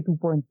QI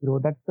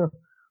 2.0, that's the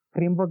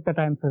framework that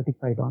I'm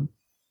certified on.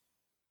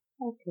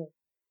 Okay,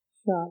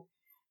 sure.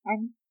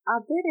 And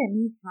are there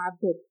any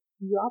habits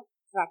you're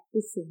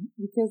practicing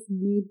which has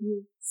made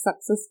you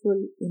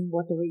successful in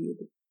whatever you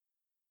do?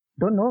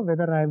 Don't know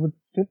whether I would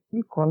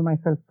still call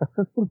myself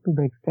successful to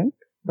the extent,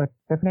 but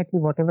definitely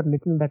whatever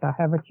little that I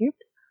have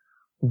achieved,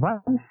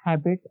 one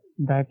habit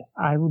that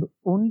I would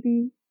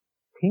only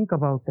think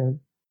about is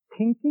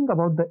thinking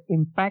about the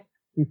impact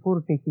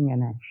before taking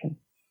an action.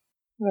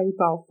 Very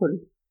powerful.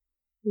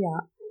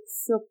 Yeah.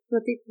 So,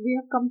 Pratik, we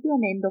have come to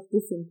an end of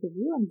this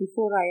interview, and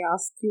before I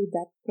ask you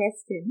that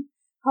question,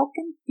 how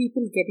can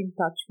people get in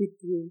touch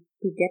with you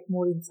to get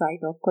more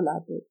insight or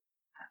collaborate?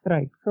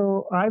 Right.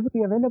 So I will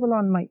be available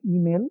on my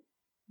email,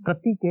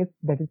 Pratik,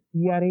 that is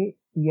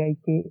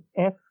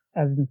PRATIKF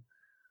as in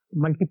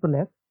multiple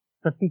S,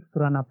 Pratik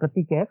Surana,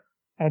 Pratik F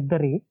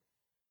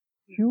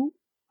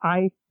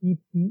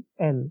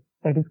 @QICPL,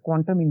 that is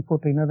Quantum Info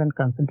Trainers and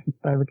Consultants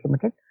Private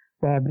Limited.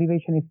 The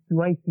abbreviation is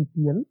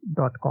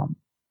QICPL.com.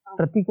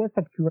 Pratik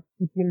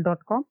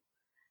 @QICPL.com.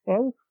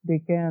 Else, they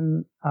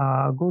can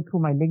go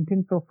through my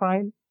LinkedIn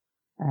profile,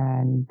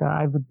 and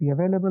I would be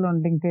available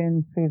on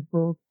LinkedIn,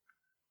 Facebook,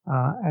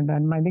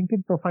 and my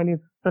LinkedIn profile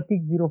is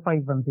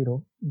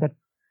Pratik0510. That's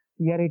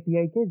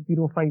PRATIK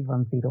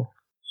 0510.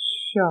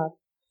 Sure.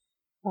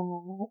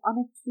 On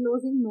a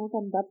closing note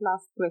on that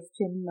last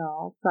question,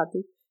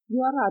 Pratik,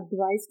 your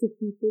advice to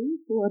people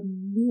who are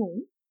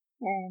new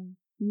and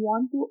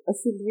want to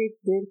accelerate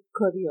their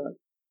career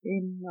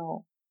in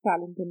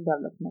talent and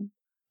development?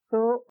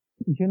 So,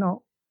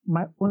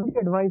 my only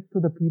advice to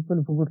the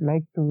people who would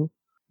like to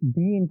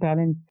be in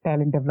talent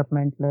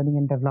development, learning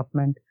and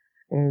development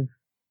is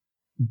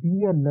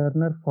be a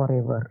learner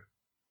forever.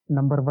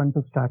 Number one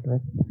to start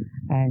with.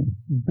 And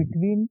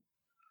between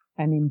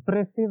an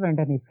impressive and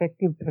an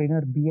effective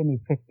trainer, be an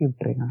effective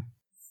trainer.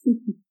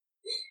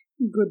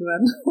 Good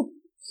one.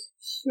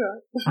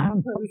 Sure.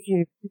 I'm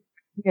sorry,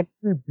 it's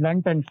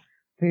blunt and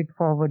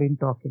straightforward in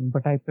talking,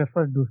 but I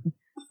prefer doing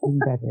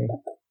that way.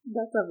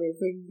 That's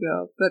amazing,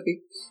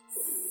 Pratik.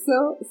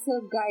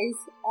 So guys,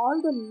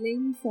 all the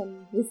links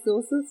and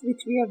resources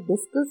which we have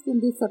discussed in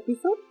this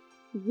episode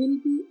will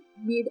be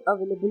made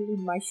available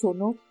in my show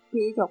notes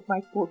page of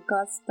my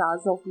podcast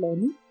Stars of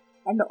Learning,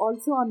 and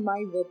also on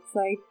my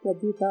website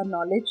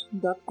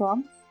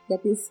pradyutaknowledge.com,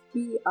 that is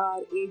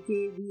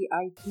PRAJVITA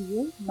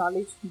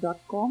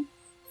knowledge.com,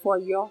 for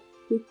your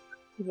quick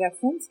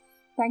reference.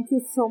 Thank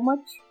you so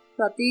much,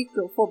 Pratik,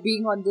 for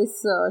being on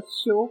this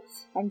show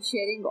and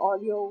sharing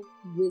all your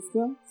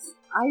wisdom.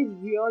 I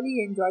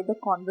really enjoyed the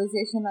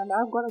conversation, and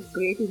I've got a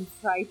great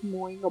insight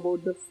knowing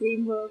about the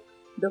framework,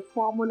 the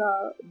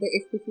formula,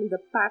 especially the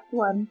PAC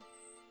one,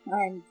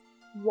 and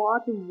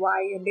what,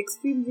 why, and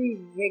extremely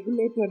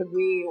regulated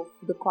way of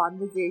the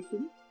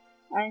conversation.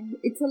 And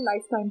it's a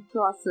lifetime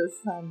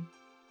process,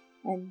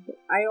 and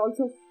I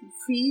also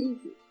feel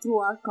through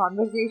our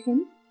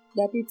conversation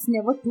that it's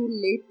never too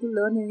late to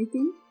learn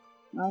anything,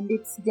 and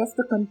it's just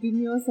a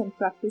continuous and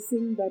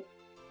practicing that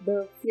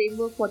the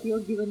framework what you're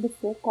given, the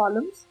 4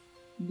 columns,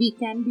 we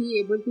can be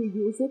able to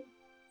use it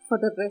for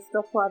the rest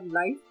of our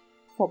life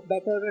for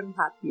better and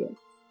happier.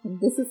 And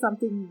this is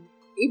something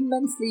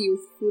immensely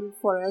useful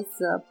for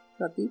us,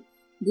 Pratik.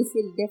 This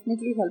will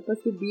definitely help us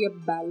to be a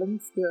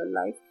balanced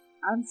life.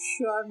 I'm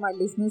sure my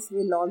listeners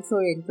will also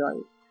enjoy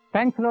it.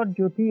 Thanks a lot,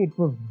 Jyoti. It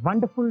was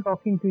wonderful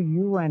talking to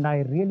you, and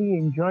I really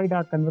enjoyed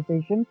our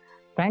conversation.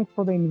 Thanks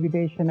for the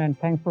invitation, and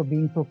thanks for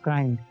being so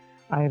kind.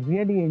 I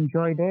really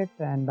enjoyed it,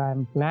 and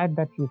I'm glad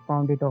that you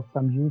found it of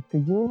some use to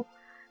you.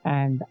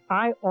 And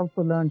I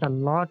also learned a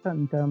lot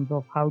in terms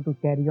of how to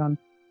carry on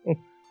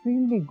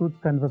extremely good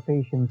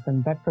conversations,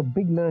 and that's a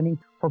big learning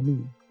for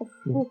me.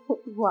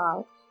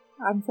 Wow.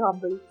 I'm so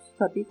humbled,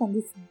 Pratik, and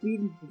it's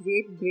been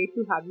great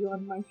to have you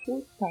on my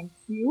show. Thank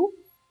you.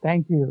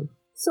 Thank you.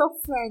 So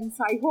friends,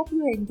 I hope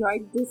you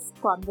enjoyed this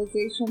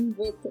conversation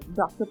with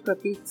Dr.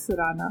 Pratik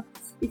Surana.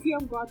 If you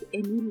have got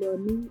any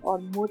learning or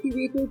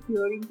motivated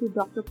hearing to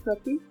Dr.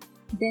 Pratik,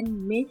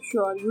 then make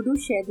sure you do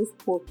share this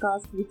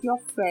podcast with your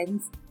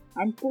friends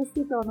and post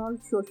it on all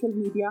social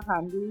media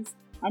handles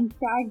and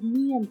tag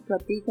me and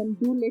Pratik, and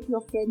do let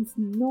your friends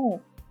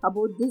know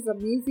about this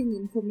amazing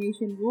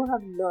information you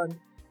have learned,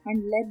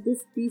 and let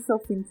this piece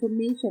of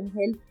information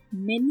help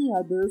many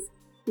others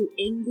to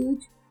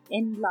engage,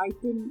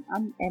 enlighten,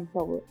 and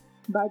empower.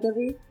 By the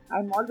way,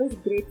 I'm always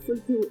grateful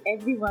to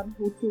everyone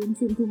who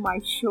tunes into my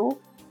show,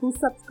 who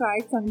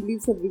subscribes and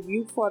leaves a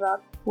review for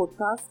our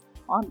podcast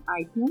on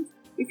iTunes.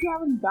 If you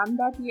haven't done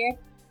that yet,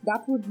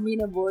 that would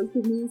mean a world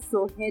to me.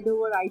 So head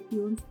over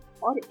iTunes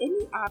or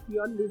any app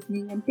you're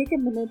listening and take a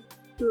minute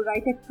to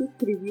write a quick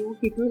review.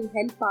 It will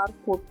help our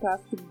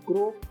podcast to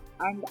grow,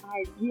 and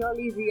I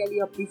really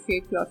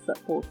appreciate your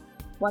support.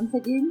 Once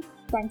again,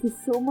 thank you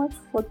so much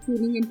for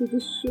tuning into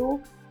this show.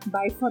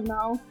 Bye for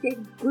now. Take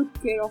good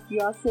care of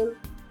yourself.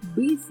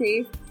 Be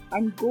safe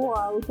and go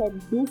out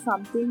and do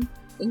something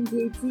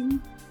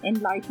engaging,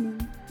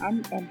 enlightening,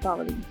 and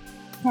empowering.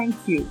 Thank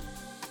you.